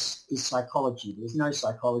factor is psychology. There's no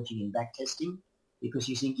psychology in backtesting, because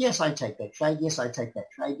you think, yes, I'd take that trade. Yes, I'd take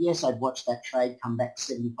that trade. Yes, I'd watch that trade come back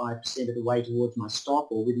 75% of the way towards my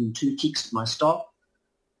stop or within 2 ticks of my stop,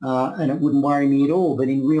 and it wouldn't worry me at all. But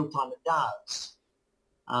in real time, it does.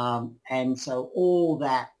 And so all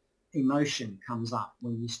that emotion comes up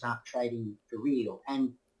when you start trading for real.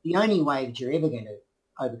 And the only way that you're ever going to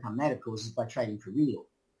overcome that, of course, is by trading for real.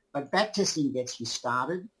 But backtesting gets you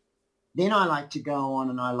started. Then I like to go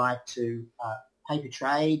on and I like to paper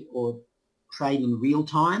trade or trade in real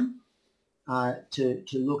time to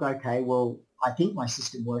look, okay, well, I think my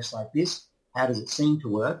system works like this. How does it seem to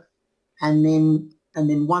work? And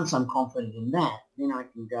then once I'm confident in that, then I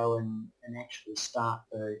can go and actually start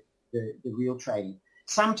the real trading.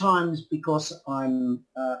 Sometimes, because I'm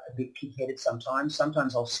a bit pig-headed sometimes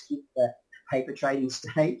I'll skip that paper trading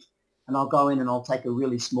stage and I'll go in and I'll take a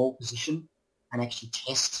really small position and actually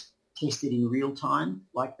test it in real time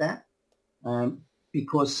like that,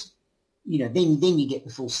 because then you get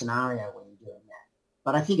the full scenario when you're doing that.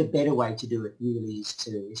 But I think a better way to do it really is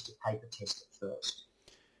to paper test it first,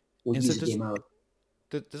 or use a demo.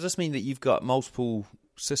 Does this mean that you've got multiple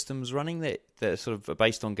systems running that sort of are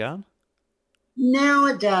based on Garn?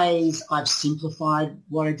 Nowadays, I've simplified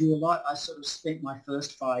what I do a lot. I sort of spent my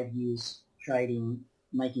first 5 years trading,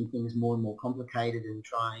 making things more and more complicated and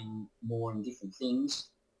trying more and different things.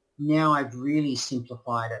 now I've really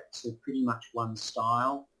simplified it to pretty much one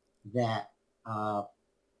style that I'll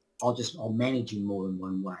manage in more than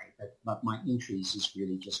one way. But my entries is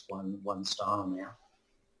really just one style now.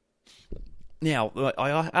 Now,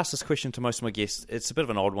 I ask this question to most of my guests. It's a bit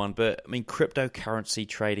of an odd one, but I mean, cryptocurrency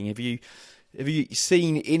trading. Have you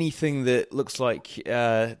seen anything that looks like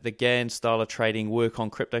the Gann style of trading work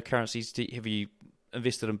on cryptocurrencies? Have you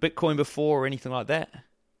invested in Bitcoin before or anything like that?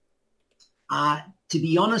 To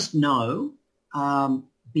be honest, no,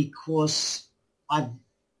 because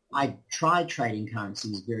I tried trading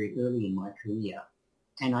currencies very early in my career,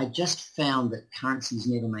 and I just found that currencies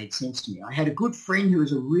never made sense to me. I had a good friend who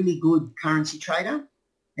was a really good currency trader,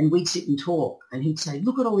 and we'd sit and talk, and he'd say,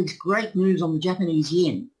 look at all these great moves on the Japanese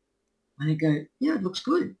yen. And I'd go, yeah, it looks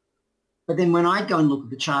good. But then when I'd go and look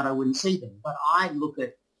at the chart, I wouldn't see them. But I'd look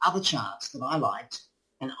at other charts that I liked,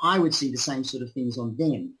 and I would see the same sort of things on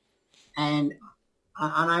them. And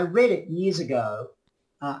I read it years ago,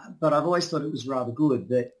 but I've always thought it was rather good,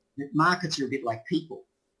 that markets are a bit like people,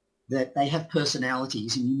 that they have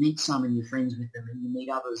personalities, and you meet some and you're friends with them, and you meet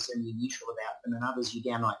others and you're neutral about them, and others you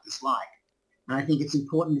downright dislike. And I think it's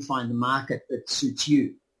important to find the market that suits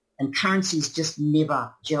you. And currencies just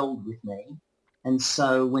never gelled with me. And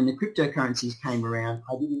so when the cryptocurrencies came around,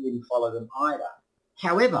 I didn't really follow them either.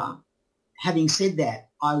 However, having said that,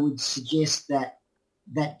 I would suggest that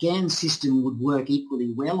Gann system would work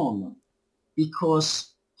equally well on them,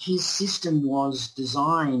 because his system was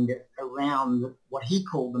designed around what he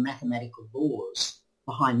called the mathematical laws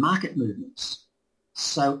behind market movements.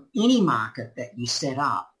 So any market that you set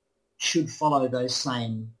up should follow those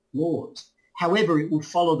same laws. However, it would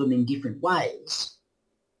follow them in different ways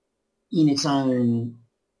in its own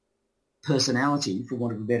personality, for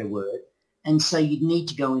want of a better word. And so you'd need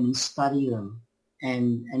to go in and study them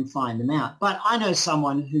and find them out. But I know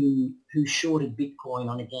someone who shorted Bitcoin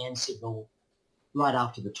on a Gann signal right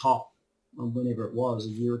after the top, whenever it was, a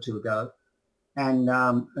year or two ago, and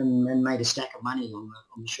made a stack of money on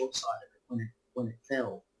the short side of it when it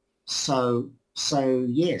fell. So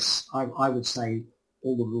yes, I would say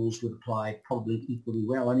all the rules would apply probably equally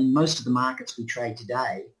well. I mean, most of the markets we trade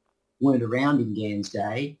today weren't around in Gann's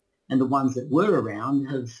day, and the ones that were around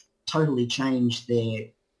have totally changed their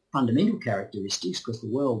fundamental characteristics, because the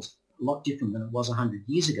world's a lot different than it was 100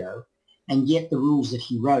 years ago, and yet the rules that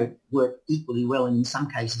he wrote work equally well, and in some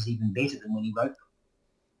cases even better than when he wrote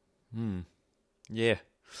them. Yeah.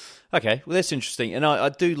 Okay, well, that's interesting. And I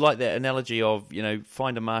do like that analogy of,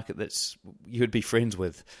 find a market that's you would be friends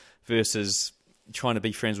with versus trying to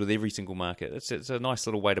be friends with every single market. It's a nice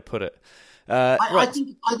little way to put it. I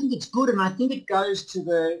think it's good, and I think it goes to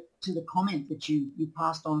the comment that you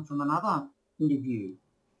passed on from another interview,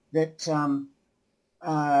 that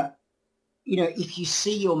if you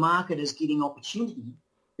see your market as giving opportunity,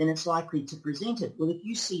 then it's likely to present it. Well, if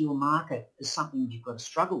you see your market as something you've got to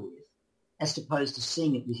struggle with, as opposed to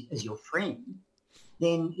seeing it as your friend,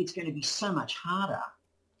 then it's going to be so much harder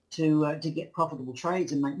to get profitable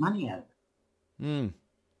trades and make money out of it.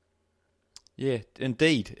 Yeah,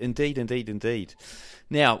 indeed.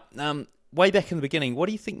 Now, way back in the beginning, what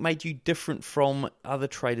do you think made you different from other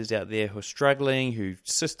traders out there who are struggling, who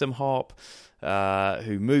system hop,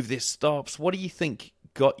 who move their stops? What do you think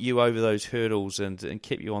got you over those hurdles and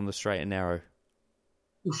kept you on the straight and narrow?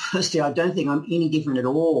 Well, firstly, I don't think I'm any different at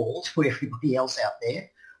all to everybody else out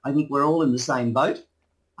there. I think we're all in the same boat.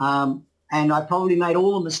 And I probably made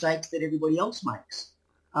all the mistakes that everybody else makes.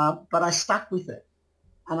 But I stuck with it.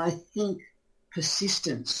 And I think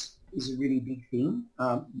persistence is a really big thing.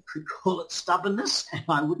 You could call it stubbornness, and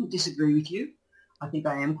I wouldn't disagree with you. I think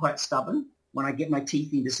I am quite stubborn. When I get my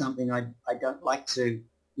teeth into something, I don't like to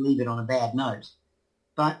leave it on a bad note.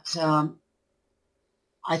 But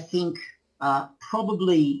I think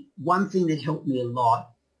probably one thing that helped me a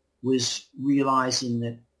lot was realising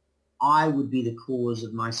that I would be the cause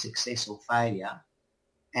of my success or failure,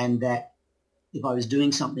 and that if I was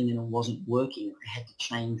doing something and it wasn't working, I had to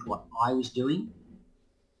change what I was doing,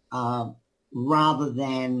 rather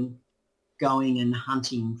than going and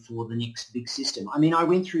hunting for the next big system. I mean, I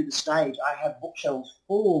went through the stage. I have bookshelves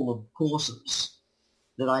full of courses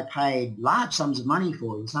that I paid large sums of money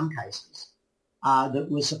for in some cases, that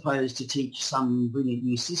were supposed to teach some brilliant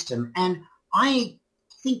new system. And I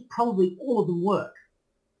think probably all of them work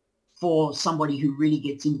for somebody who really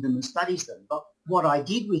gets into them and studies them. But what I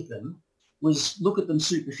did with them was look at them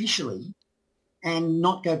superficially and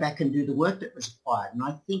not go back and do the work that was required. And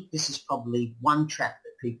I think this is probably one trap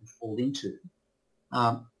that people fall into.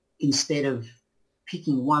 Instead of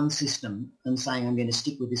picking one system and saying, I'm going to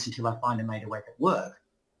stick with this until I find a way to make it work,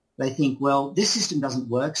 they think, well, this system doesn't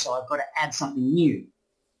work, so I've got to add something new.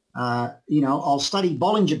 I'll study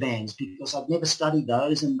Bollinger Bands because I've never studied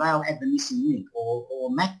those, and they'll add the missing link. Or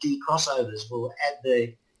MACD crossovers will add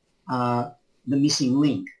the missing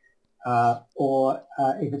link. Or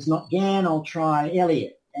if it's not Gann, I'll try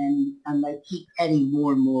Elliott. And they keep adding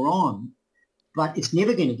more and more on. But it's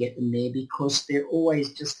never going to get them there because they're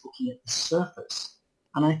always just looking at the surface.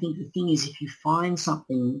 And I think the thing is, if you find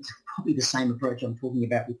something, it's probably the same approach I'm talking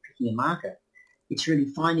about with picking a market. It's really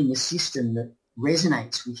finding a system that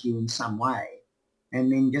resonates with you in some way, and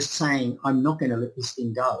then just saying, I'm not going to let this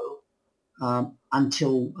thing go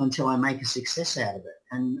until I make a success out of it.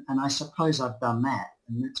 And I suppose I've done that,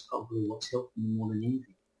 and that's probably what's helped me more than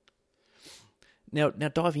anything. Now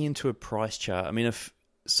diving into a price chart, I mean, if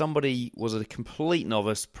somebody was a complete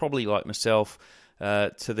novice, probably like myself,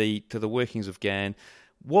 to the workings of Gann,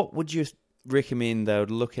 what would you recommend they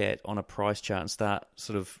would look at on a price chart and start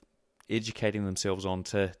sort of educating themselves on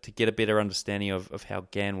to get a better understanding of how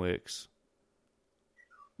Gann works?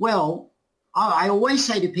 Well, I always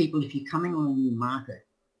say to people, if you're coming on a new market,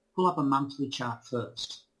 pull up a monthly chart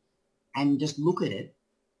first and just look at it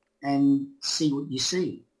and see what you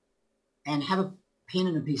see. And have a pen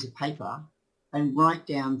and a piece of paper and write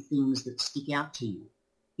down things that stick out to you.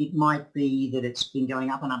 It might be that it's been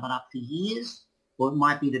going up and up and up for years, or it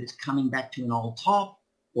might be that it's coming back to an old top,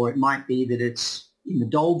 or it might be that it's in the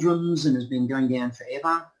doldrums and has been going down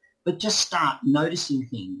forever. But just start noticing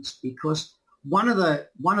things, because one of the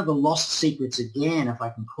lost secrets of Gann, if I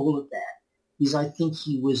can call it that, is I think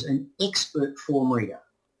he was an expert form reader.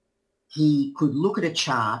 He could look at a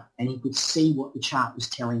chart and he could see what the chart was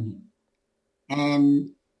telling him.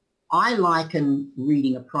 And I liken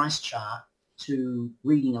reading a price chart to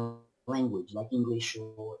reading a language like English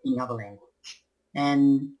or any other language.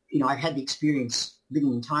 And, I've had the experience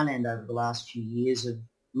living in Thailand over the last few years of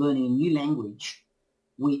learning a new language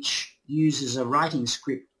which uses a writing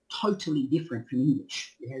script totally different from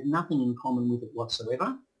English. It has nothing in common with it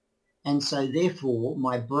whatsoever. And so therefore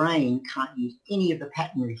my brain can't use any of the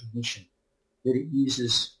pattern recognition that it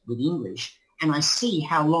uses with English. And I see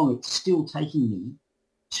how long it's still taking me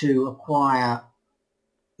to acquire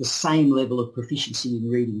the same level of proficiency in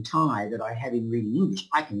reading Thai that I have in reading English.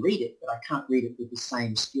 I can read it, but I can't read it with the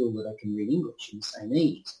same skill that I can read English in the same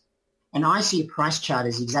ease. And I see a price chart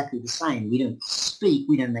as exactly the same. We don't speak,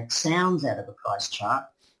 we don't make sounds out of a price chart,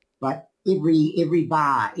 but every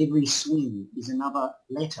bar, every swing is another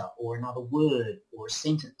letter or another word or a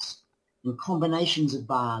sentence. And combinations of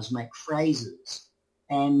bars make phrases.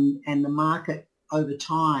 And the market over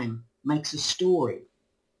time makes a story.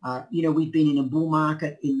 We've been in a bull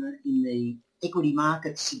market in the equity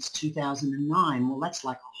market since 2009. Well, that's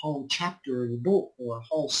like a whole chapter of a book or a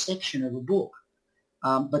whole section of a book.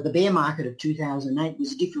 But the bear market of 2008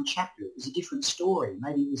 was a different chapter. It was a different story.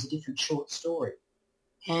 Maybe it was a different short story.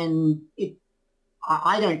 And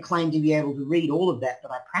I don't claim to be able to read all of that,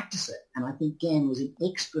 but I practice it. And I think Gann was an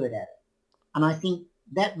expert at it. And I think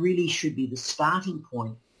that really should be the starting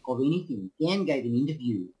point of anything. Gann gave an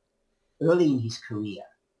interview early in his career,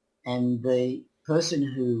 and the person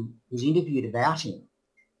who was interviewed about him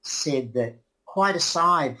said that, quite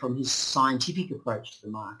aside from his scientific approach to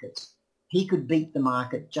the markets, he could beat the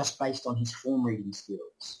market just based on his form reading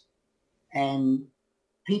skills. And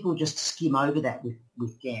people just skim over that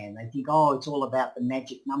with Gann. They think, it's all about the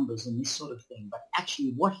magic numbers and this sort of thing. But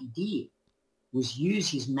actually what he did was use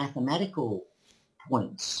his mathematical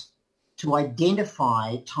points to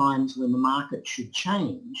identify times when the market should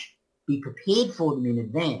change, be prepared for them in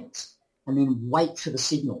advance, and then wait for the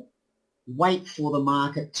signal. Wait for the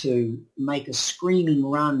market to make a screaming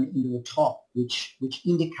run into the top, which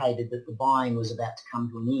indicated that the buying was about to come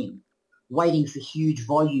to an end. Waiting for huge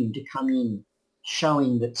volume to come in,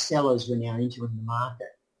 showing that sellers were now entering the market.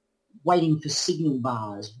 Waiting for signal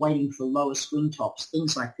bars, waiting for lower swing tops,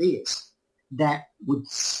 things like this, that would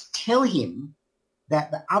tell him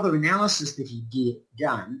that the other analysis that he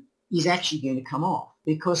done is actually going to come off,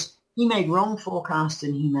 because he made wrong forecasts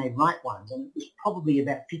and he made right ones, and it was probably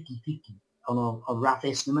about 50-50 on a rough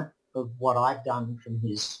estimate of what I've done from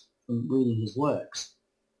reading his works.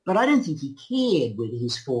 But I don't think he cared whether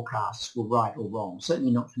his forecasts were right or wrong,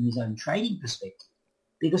 certainly not from his own trading perspective,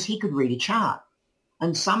 because he could read a chart.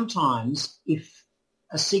 And sometimes if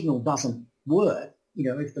a signal doesn't work,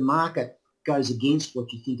 if the market goes against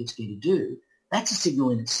what you think it's going to do, that's a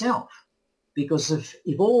signal in itself. Because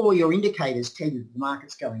if all your indicators tell you that the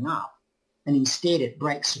market's going up and instead it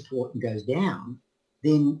breaks support and goes down,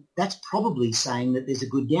 then that's probably saying that there's a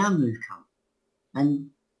good down move coming. And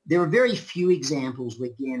there are very few examples where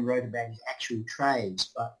Gann wrote about his actual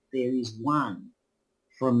trades, but there is one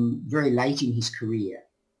from very late in his career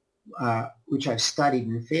which I've studied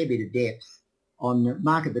in a fair bit of depth, on a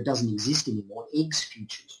market that doesn't exist anymore, eggs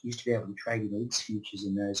futures. You used to be able to trade in eggs futures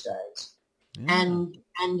in those days. And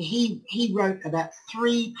he wrote about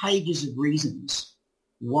 3 pages of reasons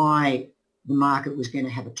why the market was going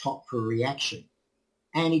to have a top for a reaction.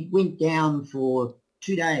 And it went down for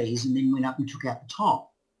 2 days and then went up and took out the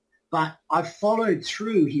top. But I followed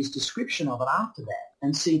through his description of it after that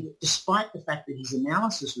and see that despite the fact that his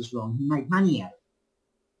analysis was wrong, he made money out of it.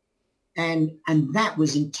 And that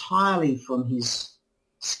was entirely from his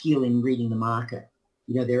skill in reading the market.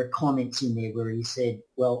 You know, there are comments in there where he said,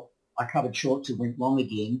 well, I covered shorts and went long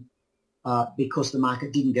again because the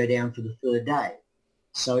market didn't go down for the 3rd day.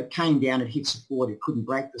 So it came down, it hit support, it couldn't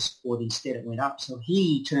break the support, instead it went up. So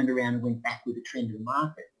he turned around and went back with the trend of the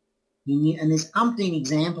market. And there's umpteen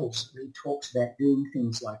examples where he talks about doing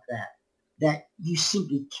things like that you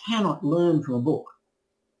simply cannot learn from a book.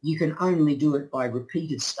 You can only do it by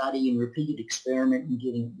repeated study and repeated experiment and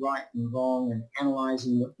getting it right and wrong and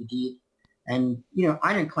analysing what you did. And, you know,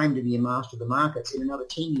 I don't claim to be a master of the markets. In another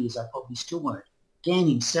 10 years, I probably still won't. Gann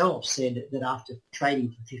himself said that after trading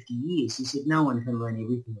for 50 years, he said no one can learn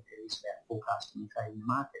everything that there is about forecasting and trading the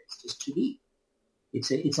market. It's just too big.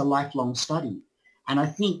 It's a lifelong study. And I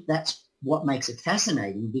think that's what makes it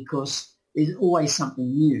fascinating, because there's always something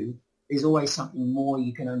new. There's always something more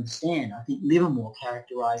you can understand. I think Livermore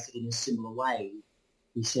characterised it in a similar way.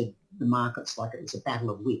 He said the market's like it's a battle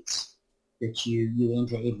of wits that you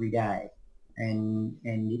enter every day. And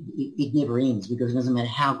it never ends, because it doesn't matter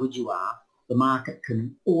how good you are, the market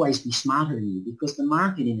can always be smarter than you, because the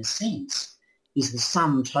market, in a sense, is the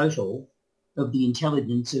sum total of the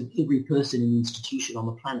intelligence of every person and institution on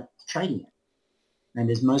the planet trading it.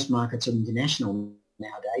 And as most markets are international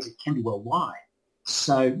nowadays, it can be worldwide.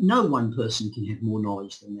 So no one person can have more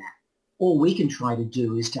knowledge than that. All we can try to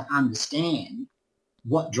do is to understand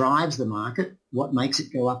what drives the market, what makes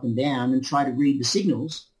it go up and down, and try to read the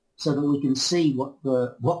signals so that we can see what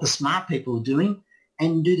the smart people are doing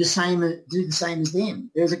and do the same as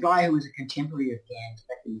them. There's a guy who was a contemporary of Gann's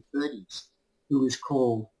back in the 30s who was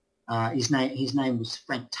called, his name was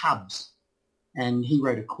Frank Tubbs, and he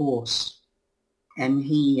wrote a course, and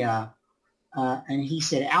he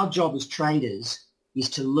said our job as traders is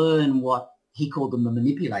to learn what he called them the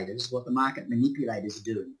manipulators, what the market manipulators are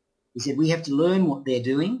doing. He said we have to learn what they're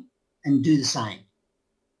doing and do the same.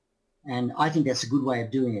 And I think that's a good way of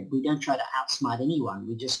doing it. We don't try to outsmart anyone.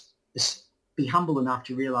 We just be humble enough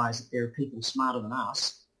to realise that there are people smarter than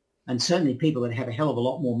us, and certainly people that have a hell of a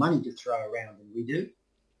lot more money to throw around than we do,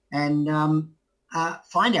 and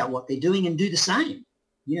find out what they're doing and do the same.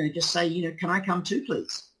 You know, just say, you know, can I come too,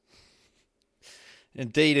 please?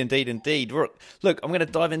 Indeed. Look, I'm going to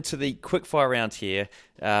dive into the quickfire round here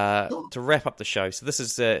to wrap up the show. So this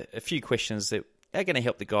is a few questions that are going to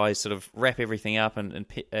help the guys sort of wrap everything up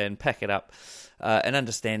and pack it up and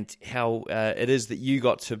understand how it is that you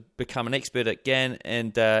got to become an expert at Gann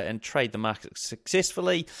and trade the market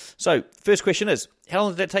successfully. So first question is, how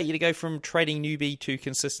long did it take you to go from trading newbie to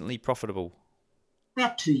consistently profitable?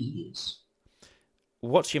 About 2 years.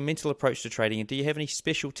 What's your mental approach to trading, and do you have any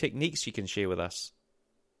special techniques you can share with us?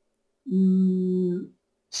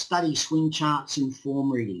 Study swing charts and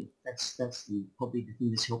form reading. That's probably the thing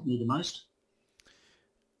that's helped me the most.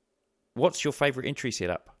 What's your favourite entry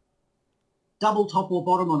setup? Double top or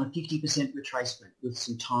bottom on a 50% retracement with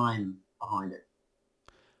some time behind it.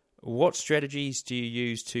 What strategies do you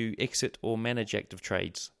use to exit or manage active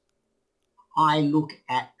trades? I look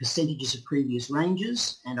at percentages of previous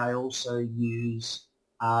ranges, and I also use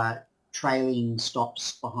trailing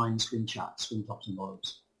stops behind swing charts, swing tops and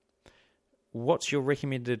bottoms. What's your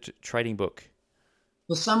recommended trading book?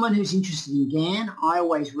 For someone who's interested in Gann, I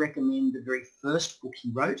always recommend the very first book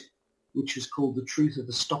he wrote, which was called The Truth of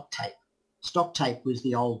the Stock Tape. Stock tape was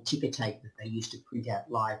the old ticker tape that they used to print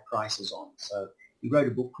out live prices on. So he wrote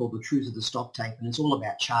a book called The Truth of the Stock Tape, and it's all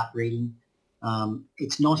about chart reading.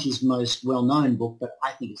 It's not his most well-known book, but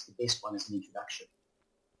I think it's the best one as an introduction.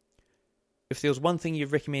 If there was one thing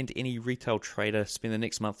you'd recommend any retail trader spend the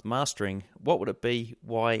next month mastering, what would it be,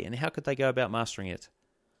 why, and how could they go about mastering it?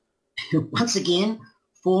 Once again,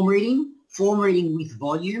 form reading with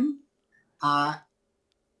volume.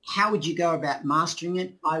 How would you go about mastering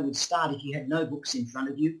it? I would start, if you had no books in front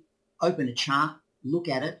of you, open a chart, look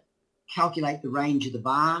at it, calculate the range of the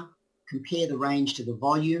bar, compare the range to the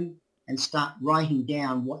volume, and start writing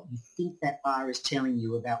down what you think that bar is telling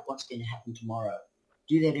you about what's going to happen tomorrow.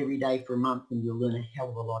 Do that every day for a month and you'll learn a hell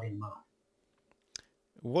of a lot in a month.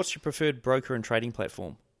 What's your preferred broker and trading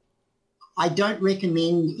platform? I don't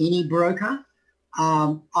recommend any broker.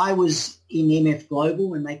 I was in MF Global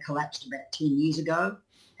when they collapsed about 10 years ago,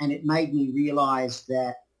 and it made me realise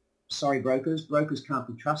that, brokers can't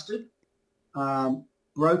be trusted.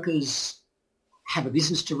 Brokers have a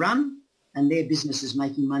business to run, and their business is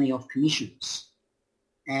making money off commissions.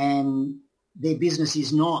 And their business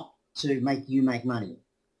is not to make you make money.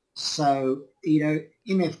 So,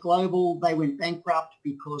 MF Global, they went bankrupt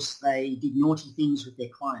because they did naughty things with their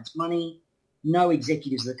clients' money. No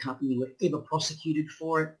executives of the company were ever prosecuted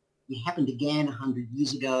for it. It happened again 100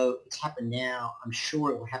 years ago. It's happened now. I'm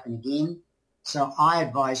sure it will happen again. So I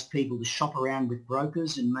advise people to shop around with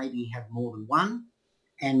brokers and maybe have more than one,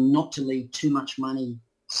 and not to leave too much money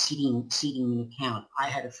sitting in an account. I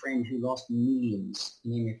had a friend who lost millions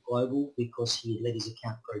in MF Global because he had let his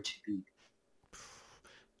account grow too big.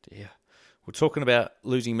 Dear. We're talking about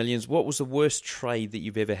losing millions. What was the worst trade that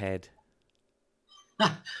you've ever had?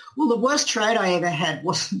 Well, the worst trade I ever had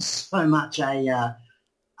wasn't so much an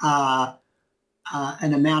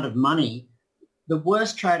amount of money. The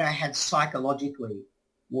worst trade I had psychologically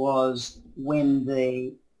was when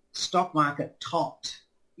the stock market topped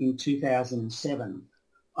in 2007.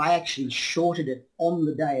 I actually shorted it on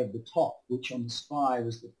the day of the top, which on the SPY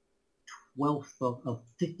was the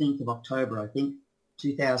 15th of October, I think,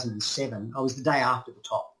 2007. I was the day after the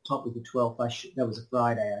top. Top was the 12th. That was a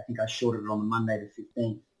Friday. I think I shorted it on the Monday the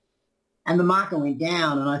 15th. And the market went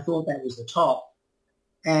down, and I thought that was the top.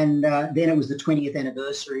 And then it was the 20th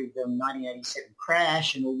anniversary of the 1987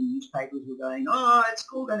 crash, and all the newspapers were going, oh, it's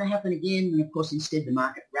all going to happen again. And, of course, instead the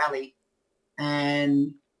market rallied.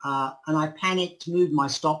 And I panicked, moved my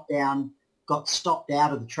stop down, got stopped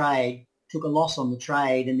out of the trade, took a loss on the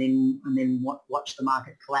trade, and then watched the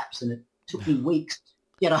market collapse. And it took me weeks to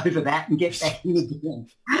get over that and get back in again.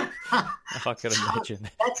 I can imagine.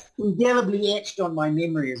 That's indelibly etched on my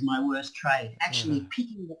memory as my worst trade. Actually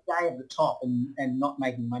picking the day of the top and not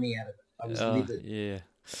making money out of it. I was livid. Yeah.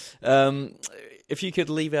 If you could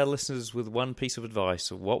leave our listeners with one piece of advice,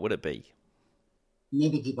 what would it be?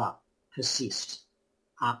 Never give up. Persist.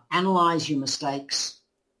 Analyse your mistakes.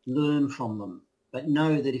 Learn from them. But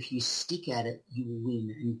know that if you stick at it, you will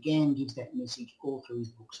win. And Gann gives that message all through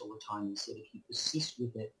his books all the time. He said, if you persist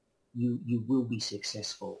with it, you will be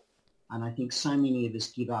successful. And I think so many of us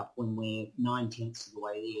give up when we're 9/10 of the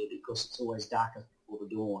way there because it's always darkest before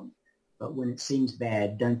the dawn. But when it seems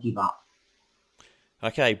bad, don't give up.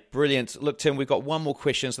 Okay, brilliant. Look, Tim, we've got one more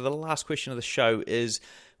question. So the last question of the show is,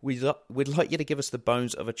 we'd like you to give us the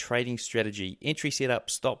bones of a trading strategy: entry setup,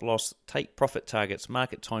 stop loss, take profit targets,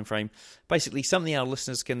 market time frame. Basically, something our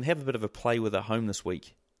listeners can have a bit of a play with at home this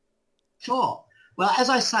week. Sure. Well, as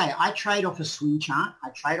I say, I trade off a swing chart. I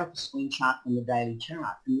trade off a swing chart on the daily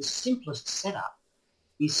chart. And the simplest setup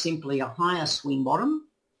is simply a higher swing bottom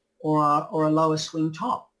or a lower swing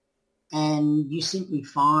top. And you simply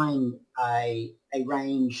find a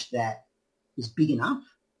range that is big enough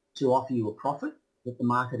to offer you a profit that the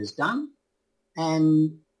market has done.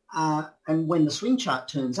 And when the swing chart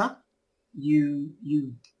turns up,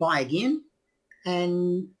 you buy again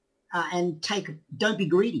and don't be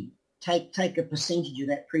greedy. Take a percentage of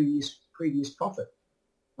that previous profit.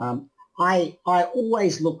 I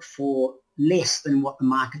always look for less than what the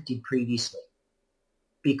market did previously,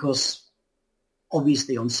 because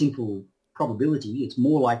obviously on simple probability, it's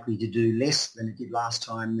more likely to do less than it did last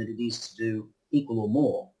time than it is to do equal or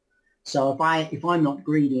more. So if I'm not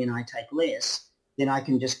greedy and I take less, then I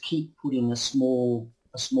can just keep putting a small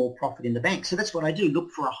profit in the bank. So that's what I do. Look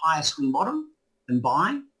for a higher swing bottom and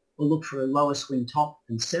buy, or look for a lower swing top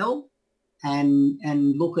and sell, and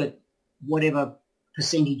look at whatever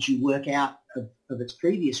percentage you work out of its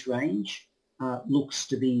previous range looks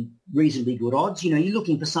to be reasonably good odds. You're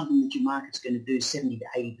looking for something that your market's going to do 70 to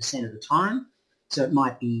 80% of the time. So it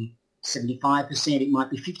might be 75%, it might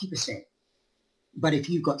be 50%. But if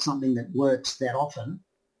you've got something that works that often,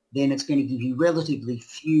 then it's going to give you relatively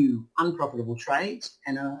few unprofitable trades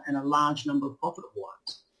and a large number of profitable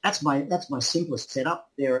ones. That's my simplest setup.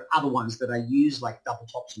 There are other ones that I use, like double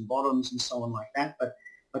tops and bottoms and so on like that. But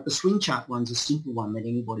the swing chart one's a simple one that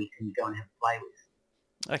anybody can go and have a play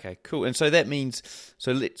with. Okay, cool. And so that means,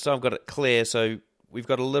 so I've got it clear. So we've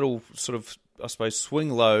got a little sort of, I suppose, swing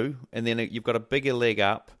low, and then you've got a bigger leg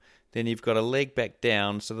up, then you've got a leg back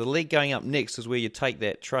down. So the leg going up next is where you take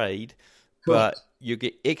that trade, Correct. But you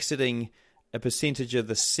get exiting a percentage of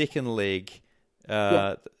the second leg.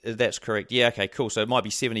 That's correct. Yeah, okay, cool. So it might be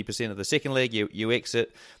 70% of the second leg you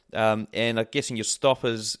exit, and I'm guessing your stop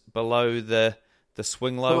is below the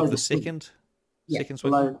swing low of the second? Second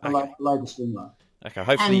swing below the swing low. Okay,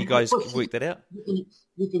 hopefully you guys can work that out.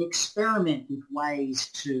 You can experiment with ways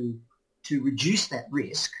to reduce that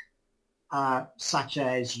risk, such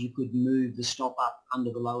as you could move the stop up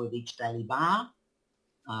under the low of each daily bar,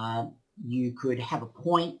 You could have a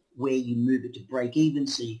point where you move it to break even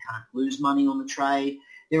so you can't lose money on the trade.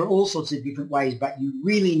 There are all sorts of different ways, but you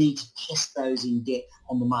really need to test those in depth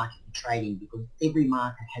on the market and trading, because every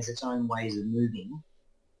market has its own ways of moving,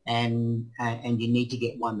 and you need to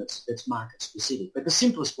get one that's market specific. But the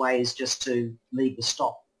simplest way is just to leave the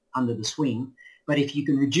stop under the swing. But if you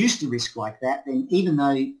can reduce the risk like that, then even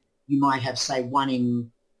though you might have, say, 1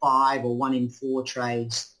 in 5 or 1 in 4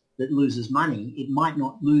 trades that loses money, it might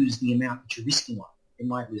not lose the amount that you're risking on. It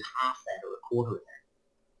might lose half that or a quarter of that.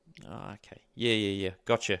 Oh, okay. Yeah.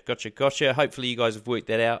 Gotcha. Hopefully you guys have worked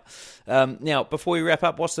that out. Now, before we wrap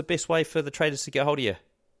up, what's the best way for the traders to get hold of you?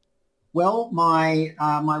 Well, my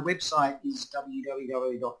website is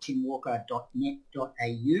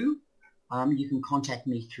www.timwalker.net.au. You can contact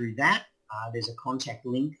me through that. There's a contact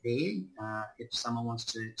link there if someone wants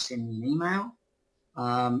to send me an email.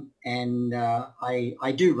 I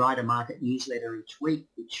do write a market newsletter each week,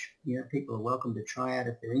 which people are welcome to try out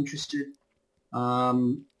if they're interested.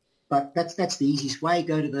 But that's the easiest way.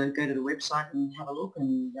 Go to the website and have a look,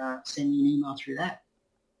 and send me an email through that.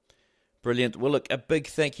 Brilliant. Well, look, a big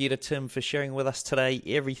thank you to Tim for sharing with us today.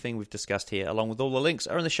 Everything we've discussed here, along with all the links,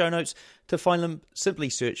 are in the show notes. To find them,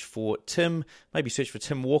 simply search for Tim, maybe search for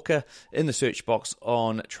Tim Walker in the search box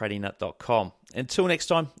on tradingnut.com. Until next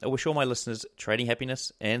time, I wish all my listeners trading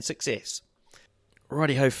happiness and success.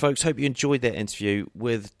 Righty-ho, folks. Hope you enjoyed that interview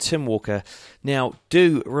with Tim Walker. Now,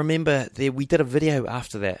 do remember that we did a video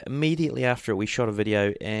after that. Immediately after it, we shot a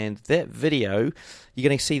video, and that video, you're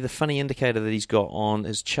going to see the funny indicator that he's got on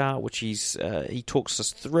his chart, which he talks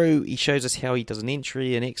us through. He shows us how he does an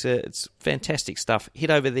entry and exit. It's fantastic stuff.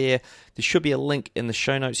 Head over there. There should be a link in the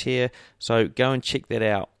show notes here, so go and check that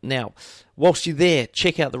out. Now, whilst you're there,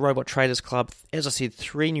 check out the Robot Traders Club. As I said,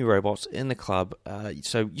 3 new robots in the club.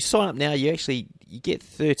 So you sign up now, you get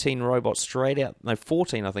 13 robots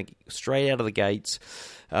 14 I think, straight out of the gates.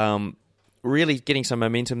 Really getting some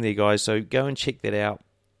momentum there, guys, so go and check that out.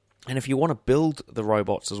 And if you want to build the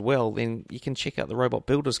robots as well, then you can check out the Robot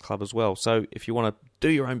Builders Club as well. So if you want to do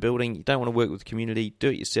your own building, you don't want to work with the community, do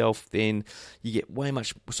it yourself, then you get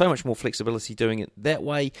so much more flexibility doing it that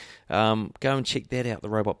way. Go and check that out, the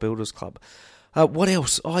Robot Builders Club. What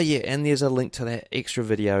else? Oh, yeah, and there's a link to that extra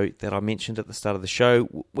video that I mentioned at the start of the show,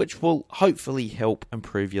 which will hopefully help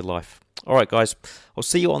improve your life. All right, guys, I'll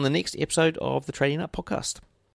see you on the next episode of the Trading Nut Podcast.